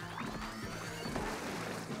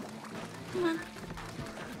 Come on.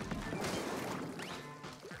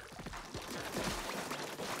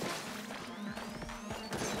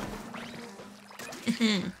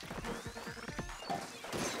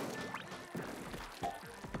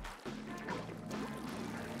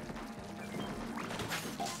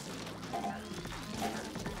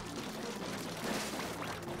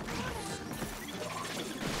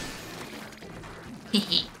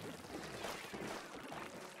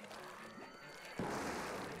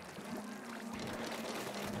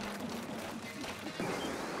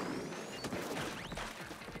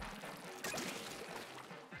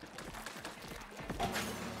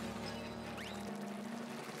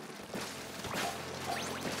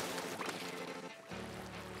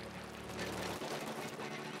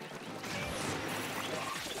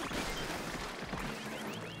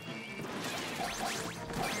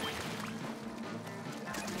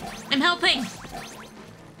 I'm helping!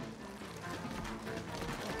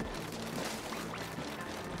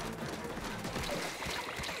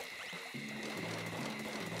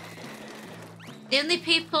 The only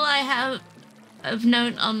people I have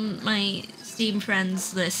known on my Steam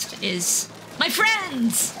friends list is my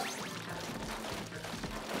friends!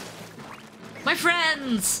 My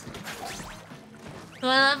friends! who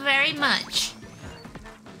I love very much.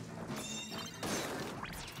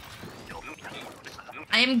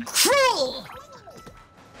 I am cruel!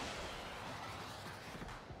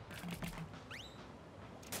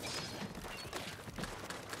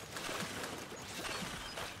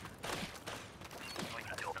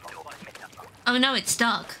 Oh no, it's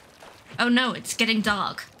dark. Oh no, it's getting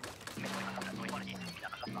dark.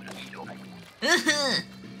 I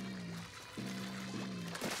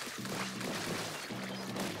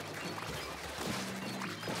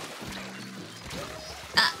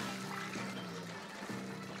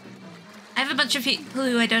have a bunch of people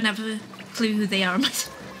who I don't have a clue who they are.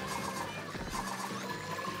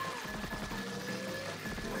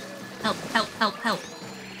 Help, help, help, help.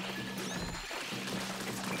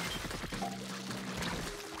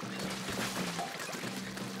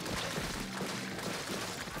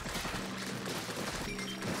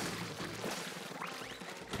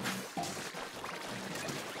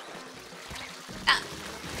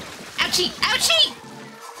 Ouchie! Ouchie!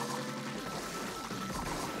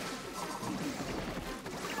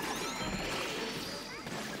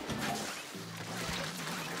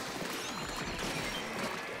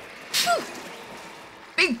 Phew.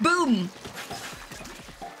 Big boom!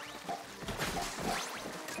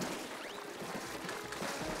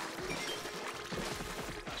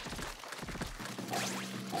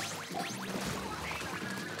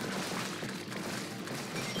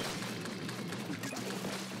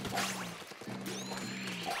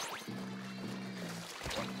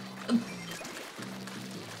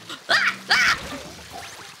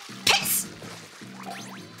 Piss!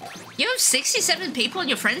 You have 67 people on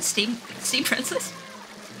your friend's Steam friends list?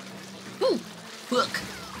 Ooh, look.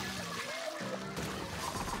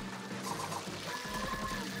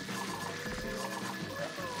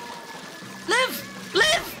 Live!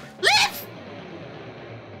 Live! Live!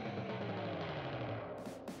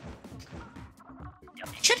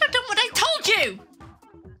 Should have done what I told you!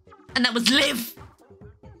 And that was live!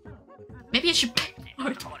 Maybe I should pay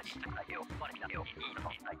for it.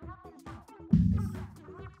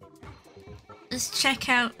 Let's check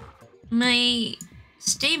out my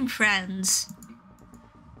Steam friends.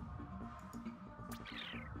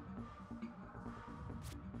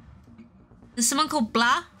 There's someone called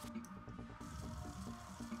Blah.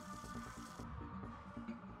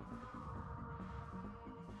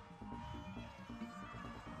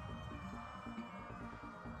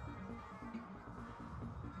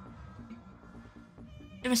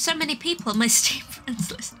 There are so many people on my Steam friends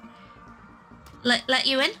list. Let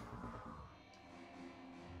you in?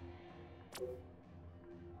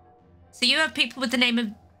 So you have people with the name of...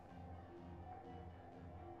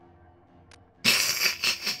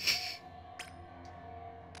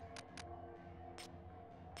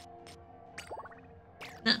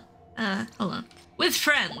 No. Hold on. With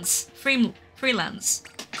friends. Freelance.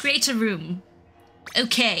 Create a room.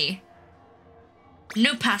 Okay.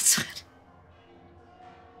 No password.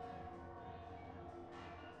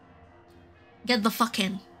 Get the fuck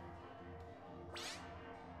in.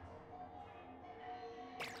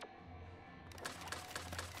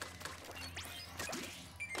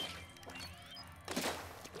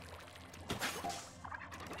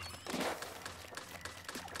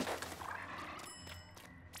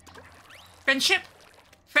 Friendship,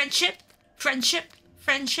 friendship, friendship,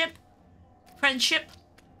 friendship, friendship,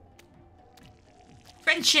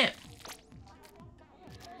 friendship,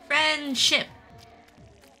 friendship,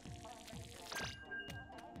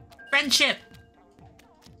 friendship.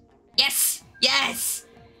 Yes, yes.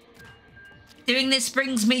 Doing this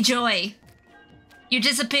brings me joy. You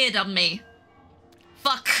disappeared on me.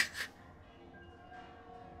 Fuck.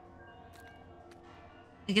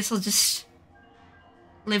 I guess I'll just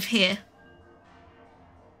live here.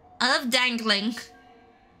 I love dangling.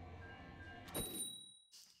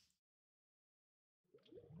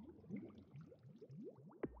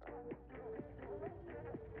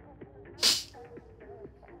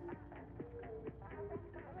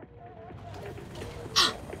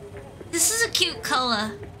 This is a cute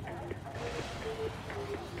color.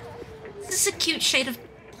 This is a cute shade of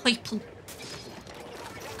purple.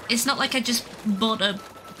 It's not like I just bought a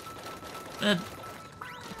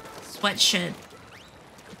sweatshirt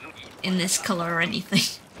in this color or anything.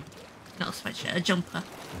 Not a sweatshirt, a jumper.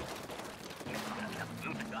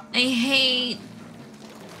 I hate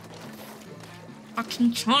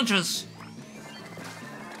fucking chargers.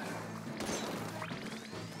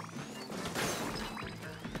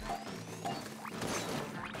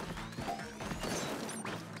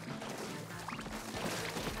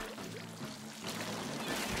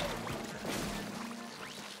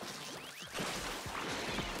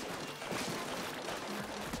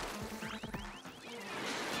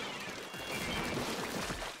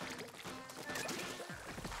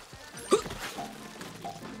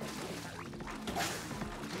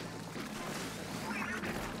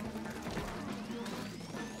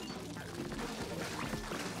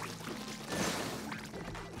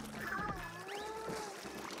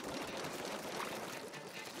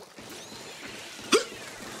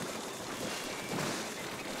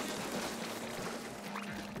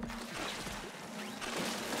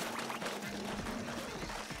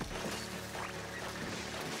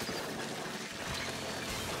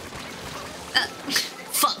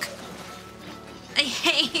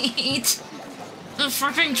 Eat the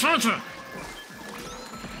fucking treasure.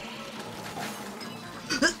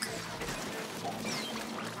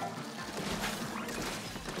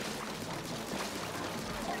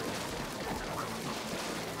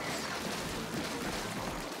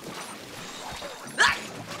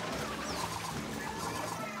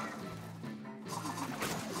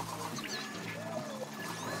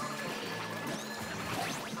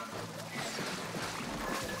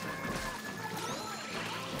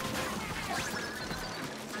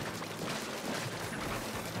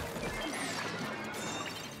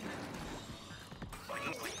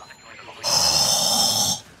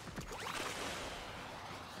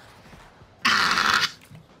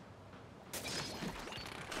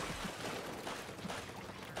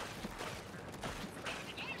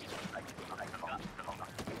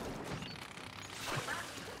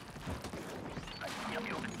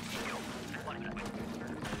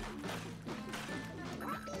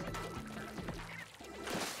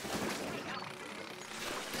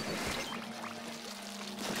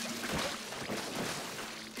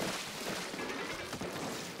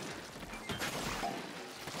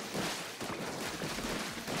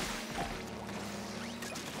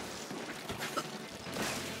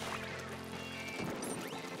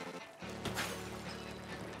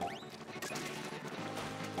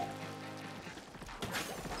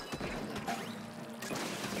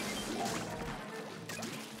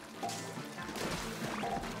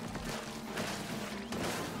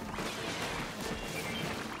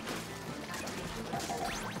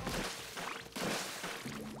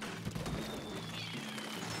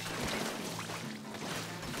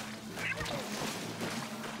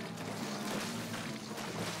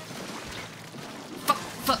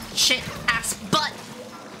 Shit, ass, butt.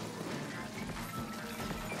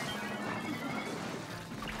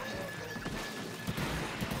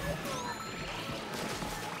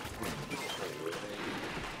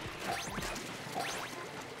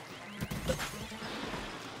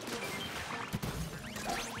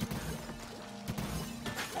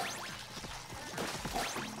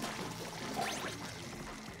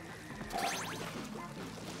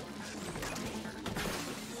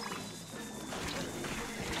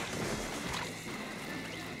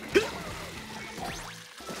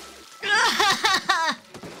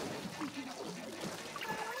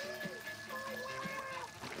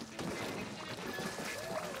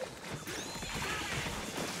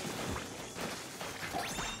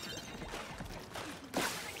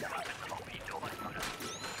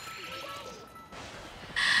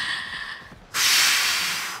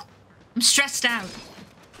 I'm stressed out.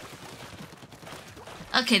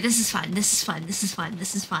 Okay, this is fine. This is fine. This is fine.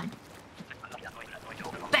 This is fine.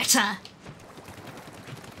 Better.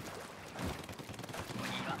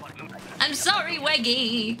 I'm sorry,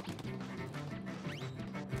 Weggy.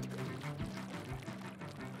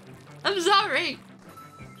 I'm sorry.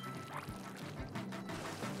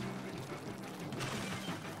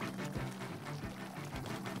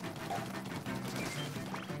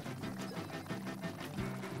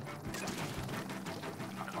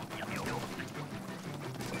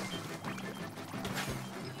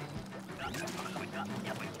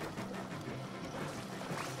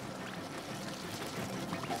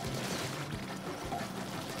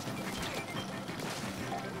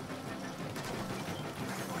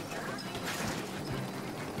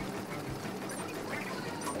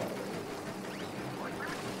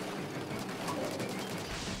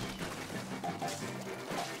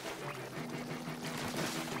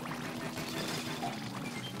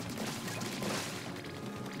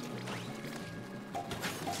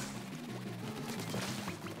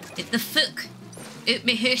 The fuck ut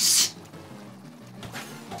med hus.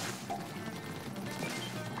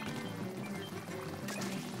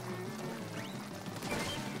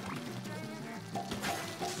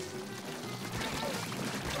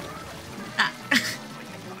 Ah.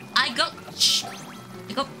 I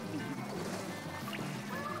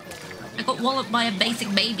got walloped by a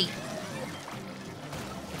basic baby.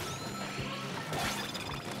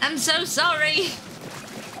 I'm so sorry.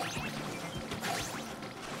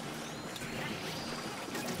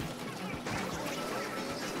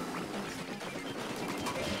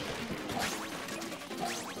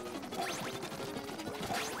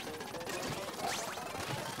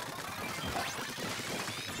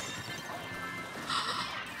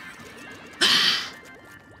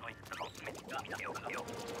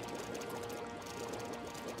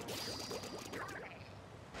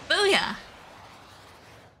 Booyah!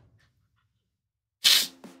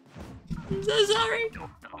 I'm so sorry.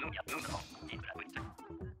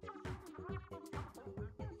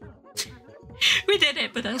 We did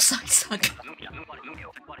it, but our side suck.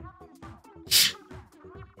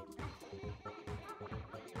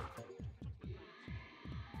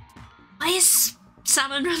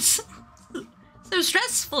 salmon runs. So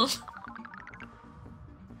stressful.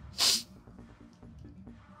 So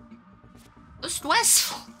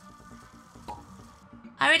stressful.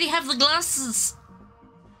 I already have the glasses.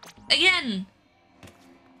 Again.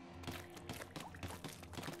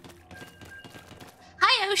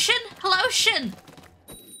 Hi, Ocean. Hello, Ocean.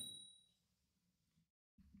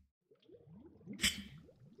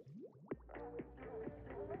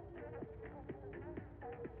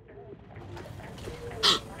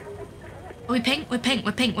 We're pink, we're pink,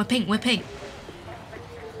 we're pink, we're pink, we're pink.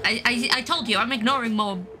 I told you, I'm ignoring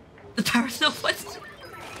more the paranormal.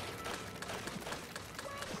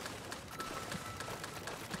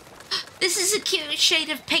 This is a cute shade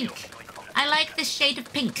of pink. I like this shade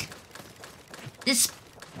of pink. This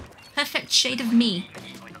perfect shade of me.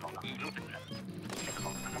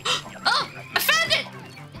 Oh, I found it!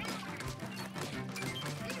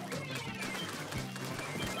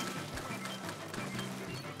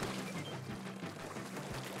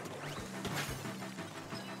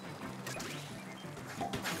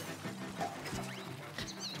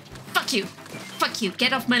 Fuck you. Fuck you.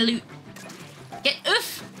 Get off my loot. Get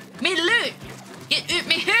off me loot. Get off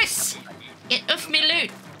me house. Get off me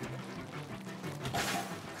loot.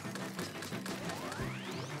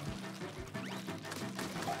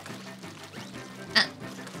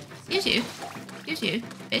 Excuse you. Excuse you,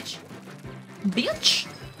 bitch. Bitch.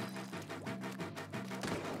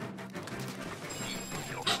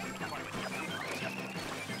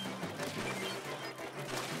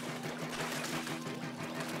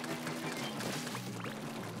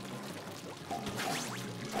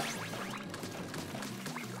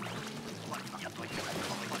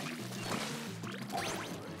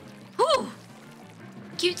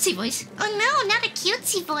 Cutesy voice. Oh no, not a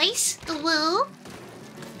cutesy voice. Woo.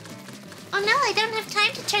 Oh no, I don't have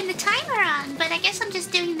time to turn the timer on, but I guess I'm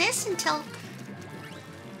just doing this until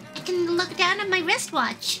I can look down at my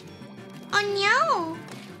wristwatch. Oh no.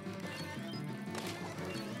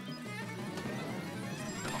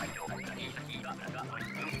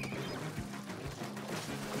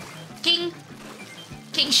 King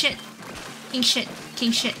shit. King shit.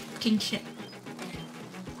 King shit. King shit.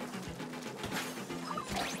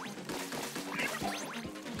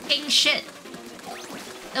 King shit.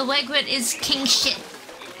 The Wegwit is king shit.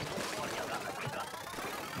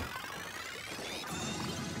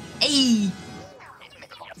 Ayy.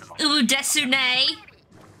 Ooh, Desune.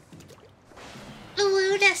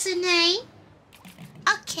 Ooh, Desune.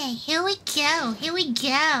 Okay, here we go. Here we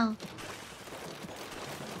go.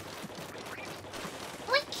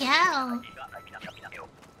 Here we go.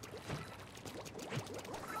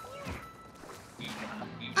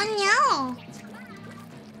 Oh no.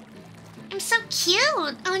 I'm so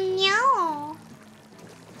cute. Oh no.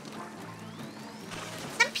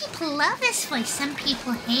 Some people love this voice. Some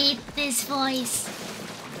people hate this voice.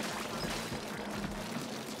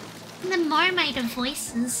 The Marmite of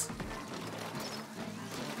voices.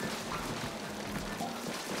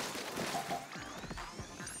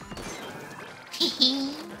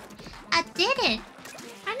 I did it.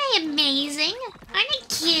 Aren't I amazing? Aren't I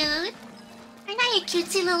cute? Aren't I a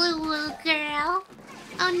cutesy little woo girl?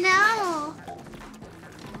 Oh no!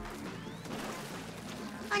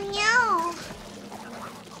 Oh no!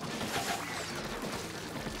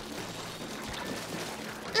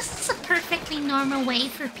 This is a perfectly normal way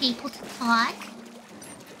for people to talk.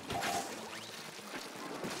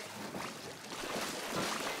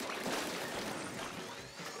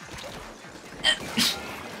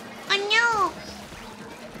 Oh no!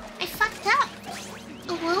 I fucked up!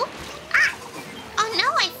 Whoop! Ah! Oh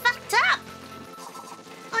no, I fucked up!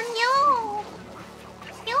 Oh no!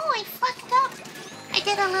 No, I fucked up! I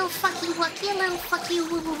did a little fucky wucky, a little fucky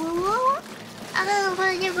woo woo woo woo. A little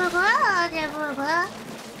woo woo woo woo.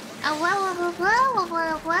 A woo woo woo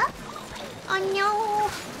woo woo. Oh no!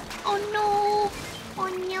 Oh no! Oh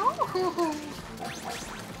no!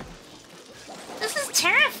 This is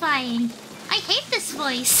terrifying! I hate this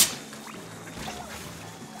voice!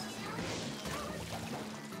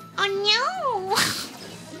 Oh no!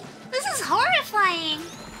 This is horrifying!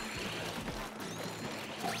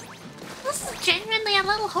 This is genuinely a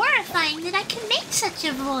little horrifying that I can make such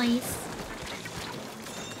a voice.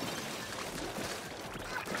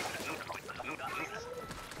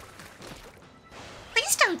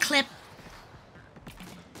 Please don't clip.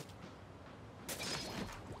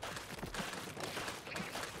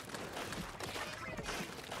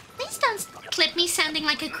 Please don't clip me sounding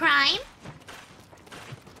like a crime.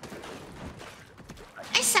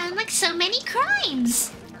 I sound like so many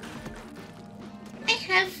crimes. I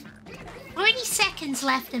have 40 seconds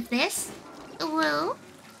left of this. Woo.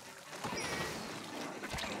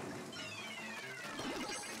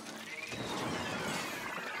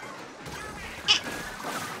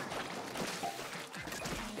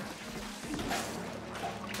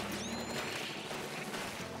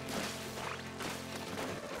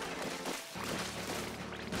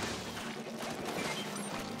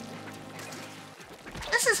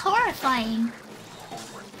 horrifying.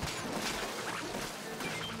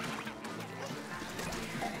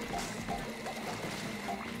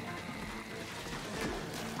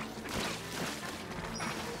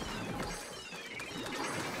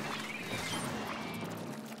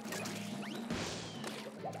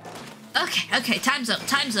 Okay, time's up,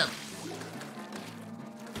 time's up.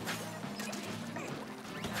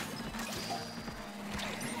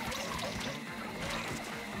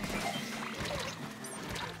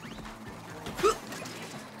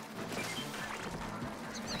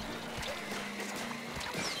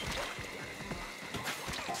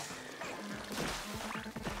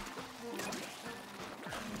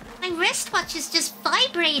 My wristwatch is just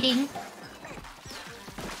vibrating.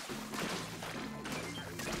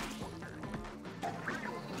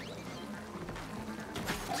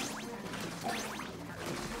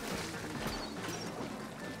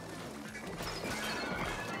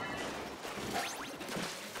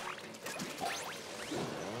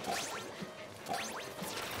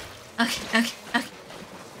 Okay.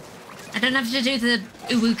 I don't have to do the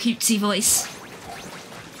uwu cutesy voice.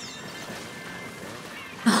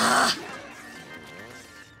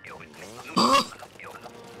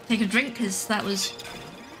 Take a drink, because that was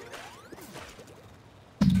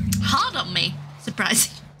hard on me.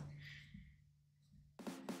 Surprising.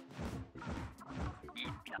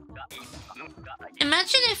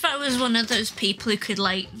 Imagine if I was one of those people who could,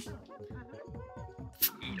 like,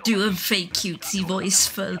 do a fake cutesy voice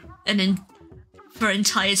for for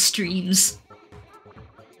entire streams.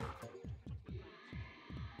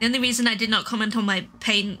 The only reason I did not comment on my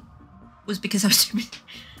pain was because I was doing...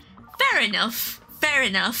 Fair enough. Fair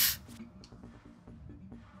enough.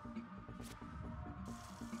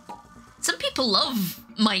 Some people love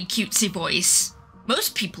my cutesy voice.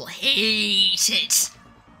 Most people hate it.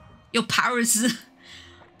 Your powers...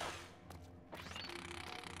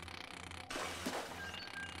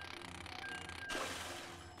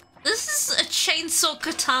 This is a chainsaw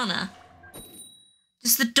katana.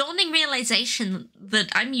 Just the dawning realization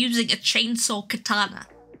that I'm using a chainsaw katana.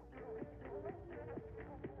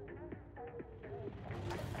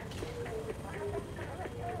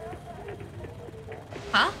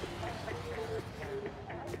 Huh?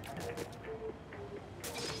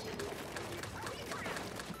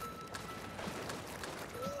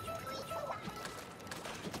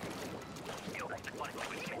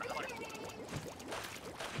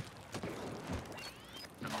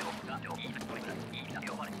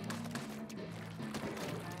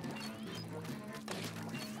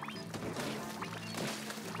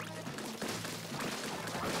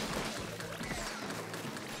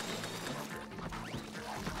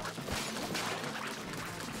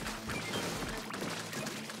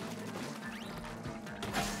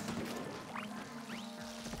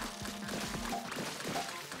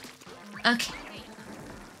 Okay.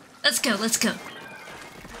 Let's go.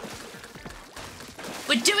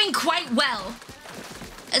 We're doing quite well.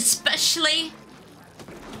 Especially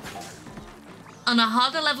on a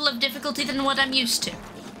harder level of difficulty than what I'm used to.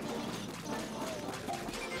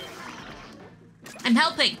 I'm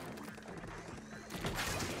helping.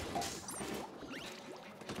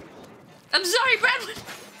 I'm sorry, Bradwood.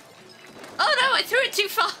 Oh no, I threw it too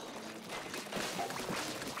far.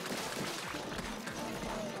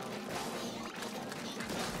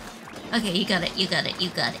 Okay, you got it. We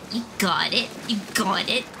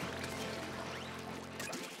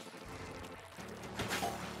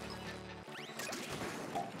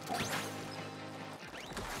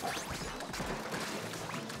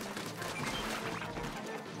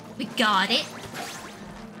got it.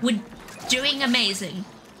 We're doing amazing.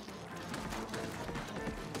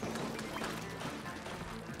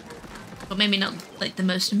 Well, maybe not like the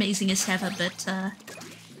most amazingest ever, but oh.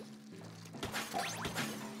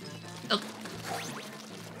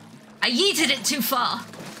 I yeeted it too far.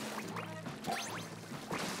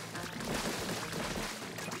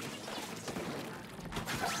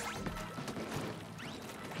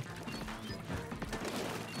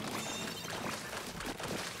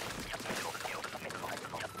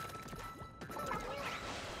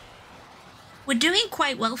 We're doing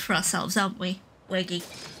quite well for ourselves, aren't we, Wiggy?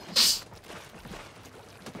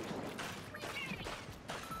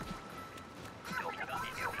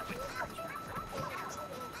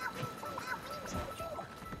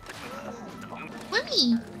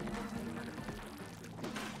 Whoopi!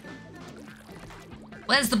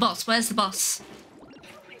 Where's the boss? Where's the boss?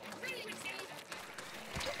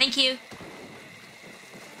 Thank you.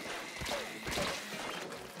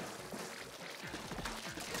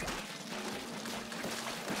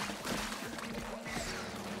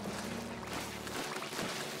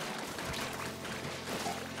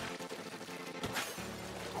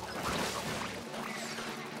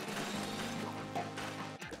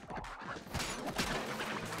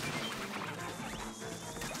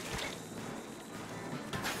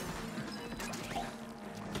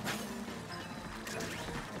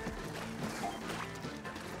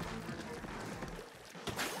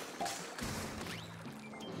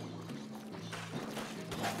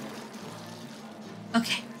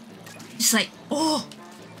 Okay. Just like, oh.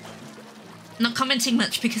 Not commenting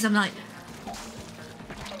much because I'm like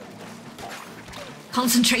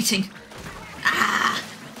concentrating. Ah!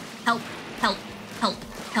 Help, help, help,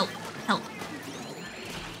 help, help.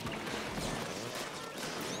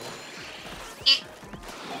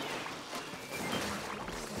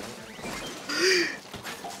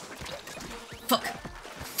 Fuck.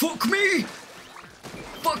 Fuck me!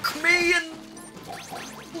 Fuck me and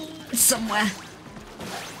somewhere.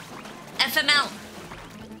 FML.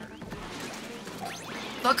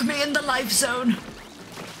 Fuck me in the life zone.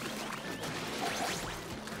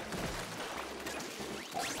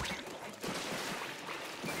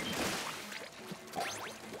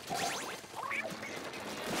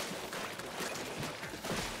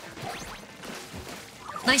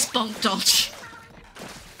 Nice bonk dodge.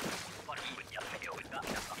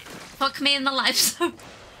 Fuck me in the life zone.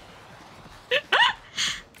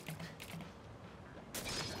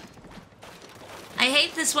 I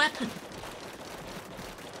hate this weapon.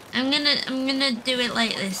 I'm gonna do it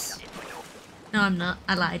like this. No, I'm not.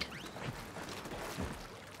 I lied.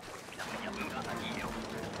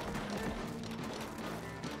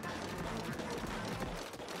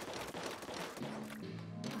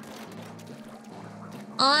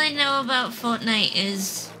 All I know about Fortnite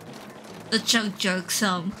is the Chug Jug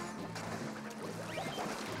song.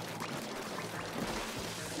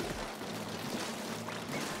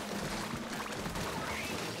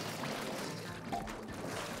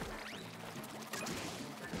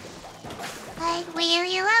 I'd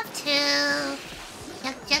really love to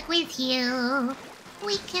Chug Jug with you.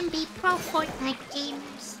 We can be pro Fortnite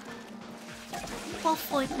gamers. Pro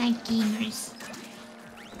Fortnite gamers.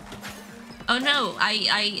 Oh no,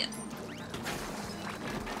 I...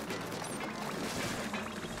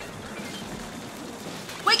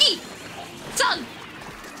 Wiggy! Son!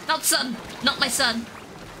 Not son. Not my son.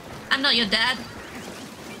 I'm not your dad.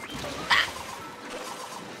 Ah.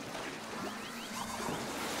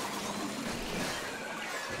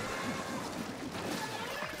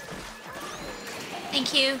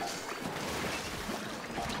 Thank you.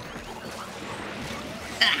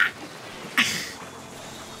 Ah.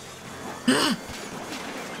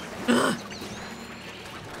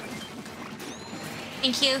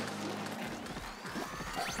 Thank you.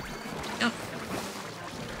 Oh.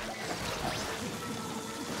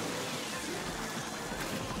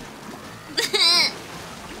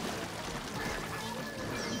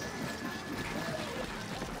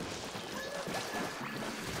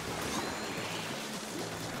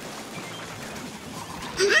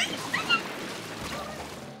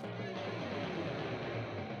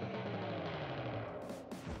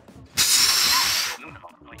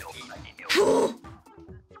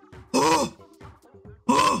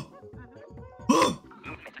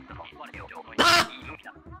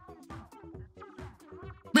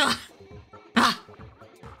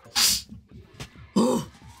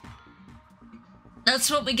 That's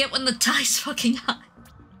what we get when the tie's fucking high.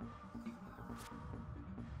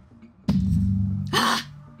 Ah.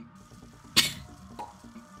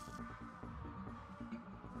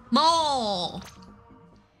 More.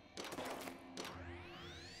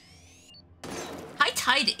 High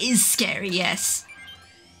tide is scary, yes.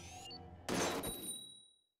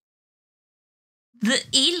 The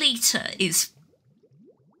E-liter is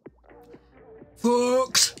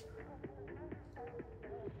fucked.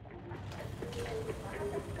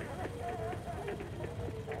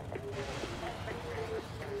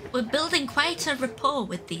 We're building quite a rapport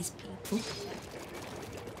with these people.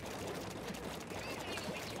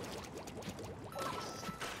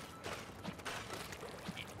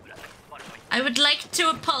 I would like to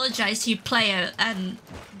apologize to you, player and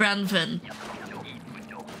Branven,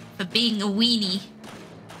 for being a weenie.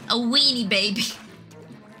 A weenie baby.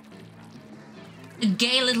 A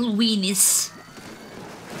gay little weenies.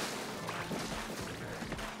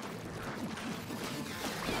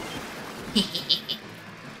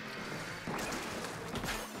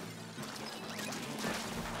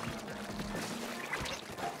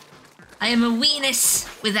 I am a weenus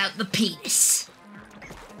without the penis.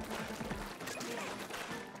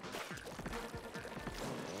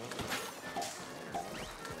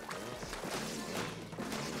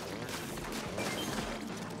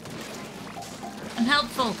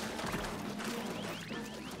 Unhelpful.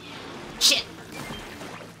 Shit.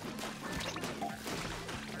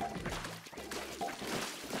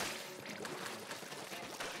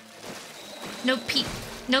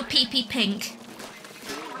 No pee-pee pink.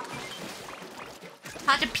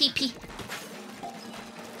 Pas de pee-pee.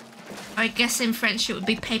 I guess in French it would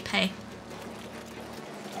be Pepe.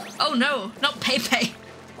 Oh no, not Pepe.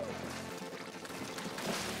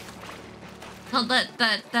 Not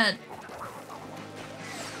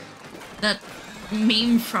that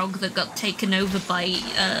meme frog that got taken over by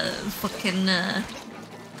fucking the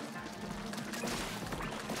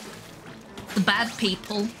bad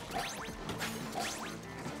people.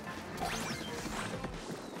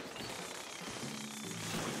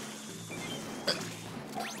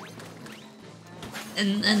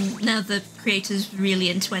 And now the creator's really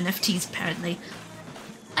into NFTs, apparently.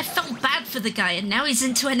 I felt bad for the guy, and now he's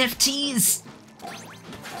into NFTs!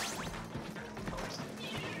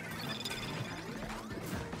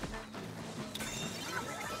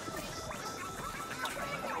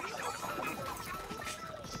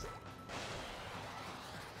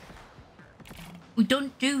 We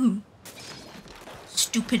don't do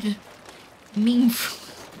stupid meme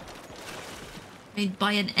made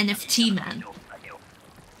by an NFT man.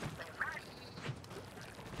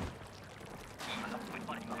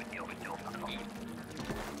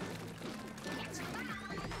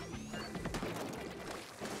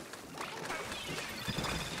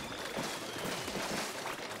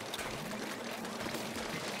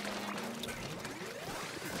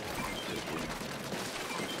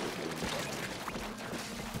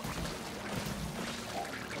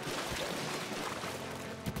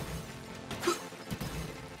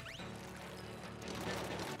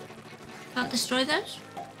 Can't destroy those?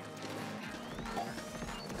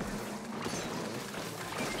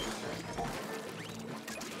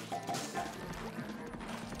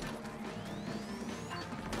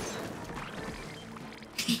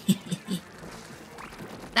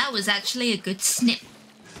 That was actually a good snip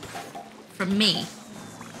from me.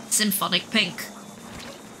 Symphonic Pink.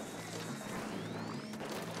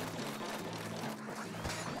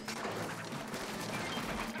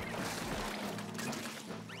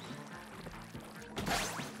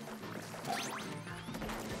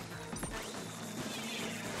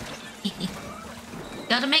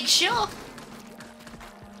 Gotta make sure.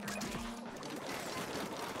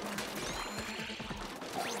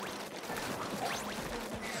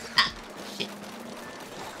 Ah, shit.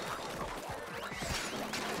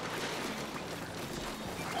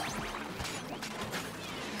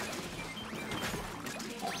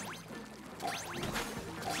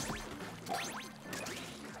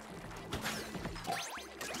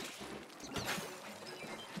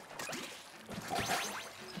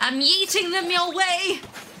 I'm yeeting them your way!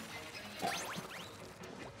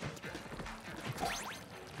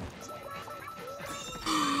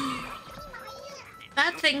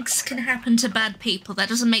 Bad things can happen to bad people. That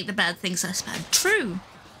doesn't make the bad things less bad. True.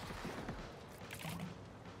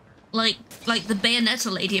 Like the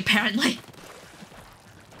Bayonetta lady, apparently.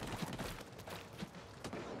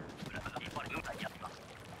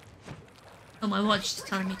 Oh, my watch is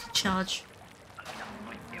telling me to charge.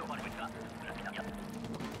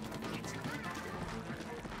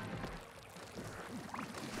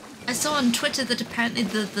 I saw on Twitter that apparently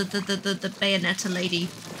the Bayonetta lady,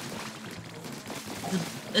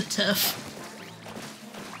 the turf,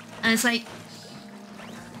 and it's like,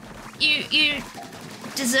 you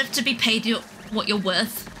deserve to be paid what you're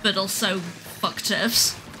worth, but also fuck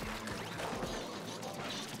turfs.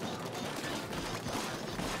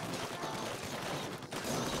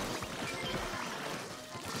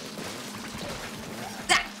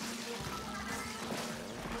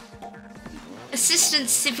 Assistance,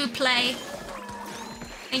 s'il vous plaît.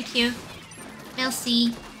 Thank you.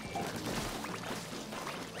 Merci.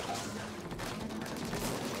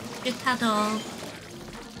 Je t'adore.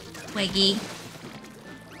 Weggy.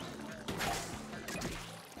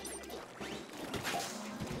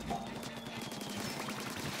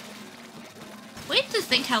 Weird to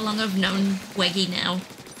think how long I've known Weggy now.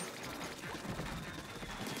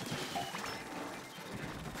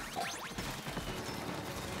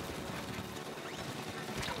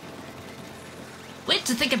 Weird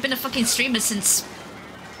to think I've been a fucking streamer since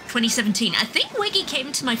 2017. I think Wiggy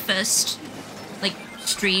came to my first, like,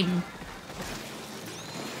 stream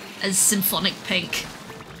as Symphonic Pink.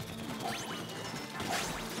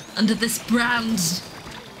 Under this brand.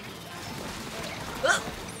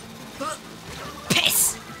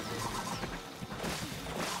 Piss!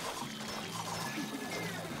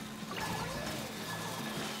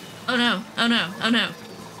 Oh no, oh no, oh no.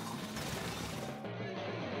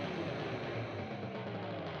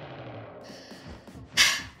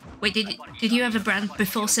 Wait, did you have a brand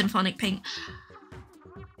before Symphonic Pink?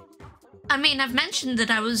 I mean, I've mentioned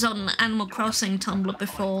that I was on Animal Crossing Tumblr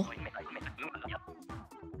before.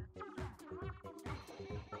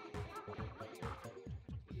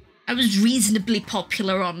 I was reasonably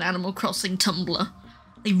popular on Animal Crossing Tumblr. Like,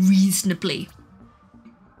 reasonably.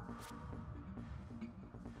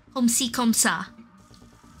 Comme ci, comme ça.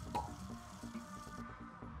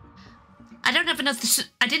 I didn't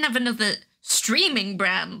have another streaming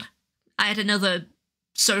brand. I had another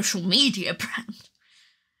social media brand.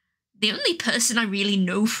 The only person I really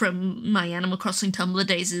know from my Animal Crossing Tumblr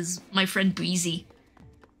days is my friend Breezy.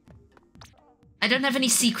 I don't have any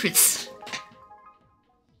secrets.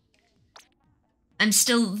 I'm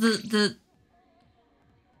still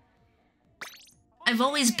I've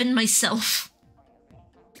always been myself.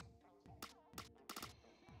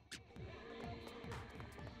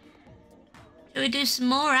 Shall we do some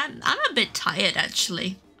more? I'm a bit tired,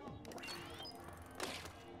 actually.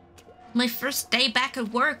 My first day back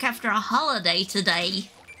at work after a holiday today.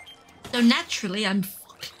 So naturally, I'm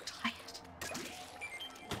fucking tired.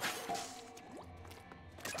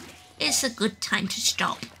 It's a good time to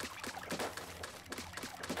stop.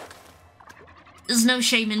 There's no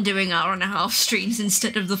shame in doing hour-and-a-half streams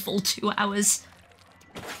instead of the full 2 hours.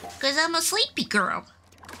 'Cause I'm a sleepy girl.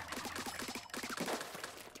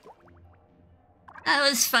 That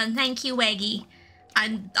was fun, thank you, Weggy.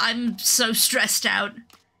 I'm so stressed out.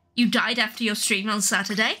 You died after your stream on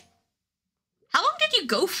Saturday? How long did you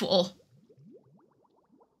go for?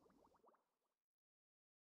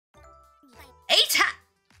 8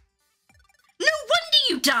 No wonder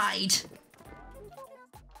you died!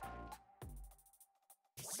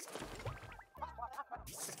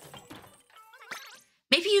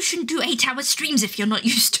 Maybe you shouldn't do 8-hour streams if you're not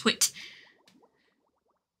used to it.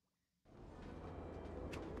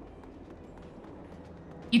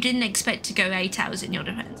 You didn't expect to go 8 hours in your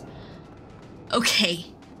defense.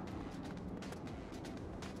 Okay.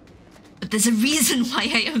 But there's a reason why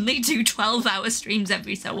I only do 12-hour streams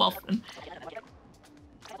every so often.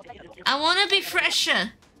 I want to be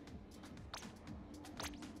fresher.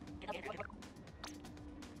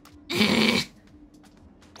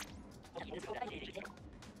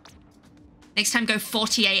 Next time, go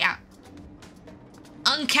 48 hours.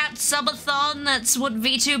 Uncapped subathon, that's what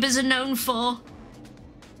VTubers are known for.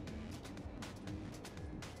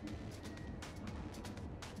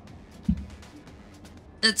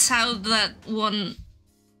 That's how that one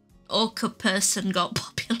orca person got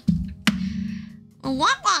popular.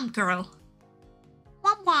 Womp womp, girl.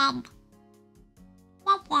 Womp womp.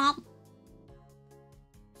 Womp womp.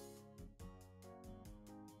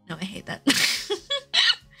 No, I hate that.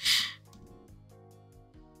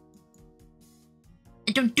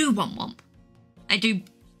 I don't do womp womp. I do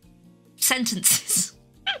sentences.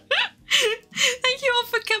 Thank you all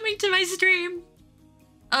for coming to my stream.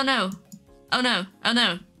 Oh no. Oh no, oh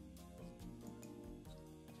no.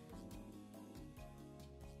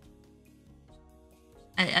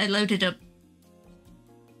 I loaded up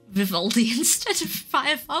Vivaldi instead of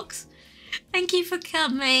Firefox. Thank you for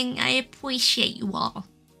coming. I appreciate you all.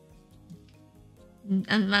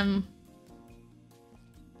 And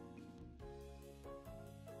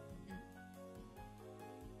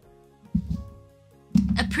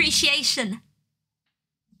appreciation.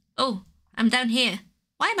 Oh, I'm down here.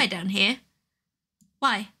 Why am I down here?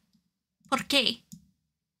 Why? ¿Por qué?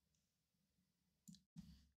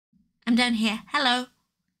 I'm down here. Hello.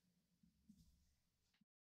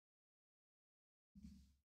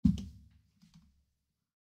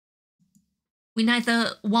 We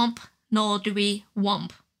neither womp nor do we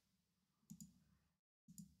womp.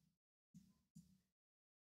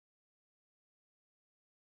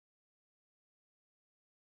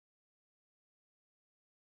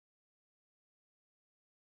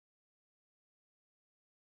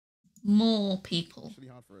 More people.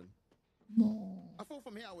 More. I thought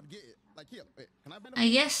from here I would get it. Like here, wait, can I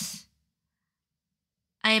guess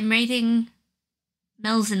I am raiding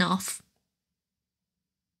Melzinov.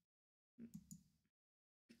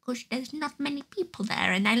 Because there's not many people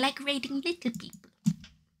there and I like raiding little people.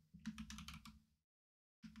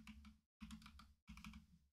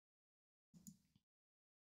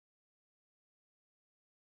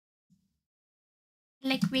 I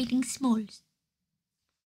like raiding smalls.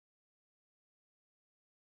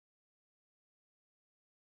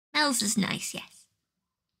 Mel's is nice, yes.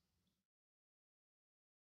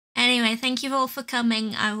 Anyway, thank you all for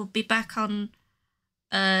coming. I will be back on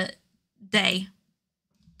day.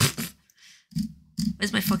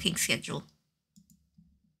 Where's my fucking schedule?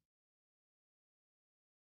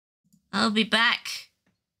 I'll be back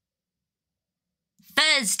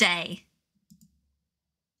Thursday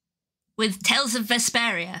with Tales of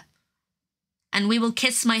Vesperia. And we will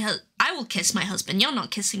kiss my I will kiss my husband. You're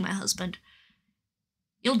not kissing my husband.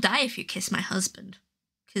 You'll die if you kiss my husband.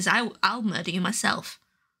 Because I'll murder you myself.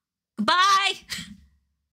 Goodbye!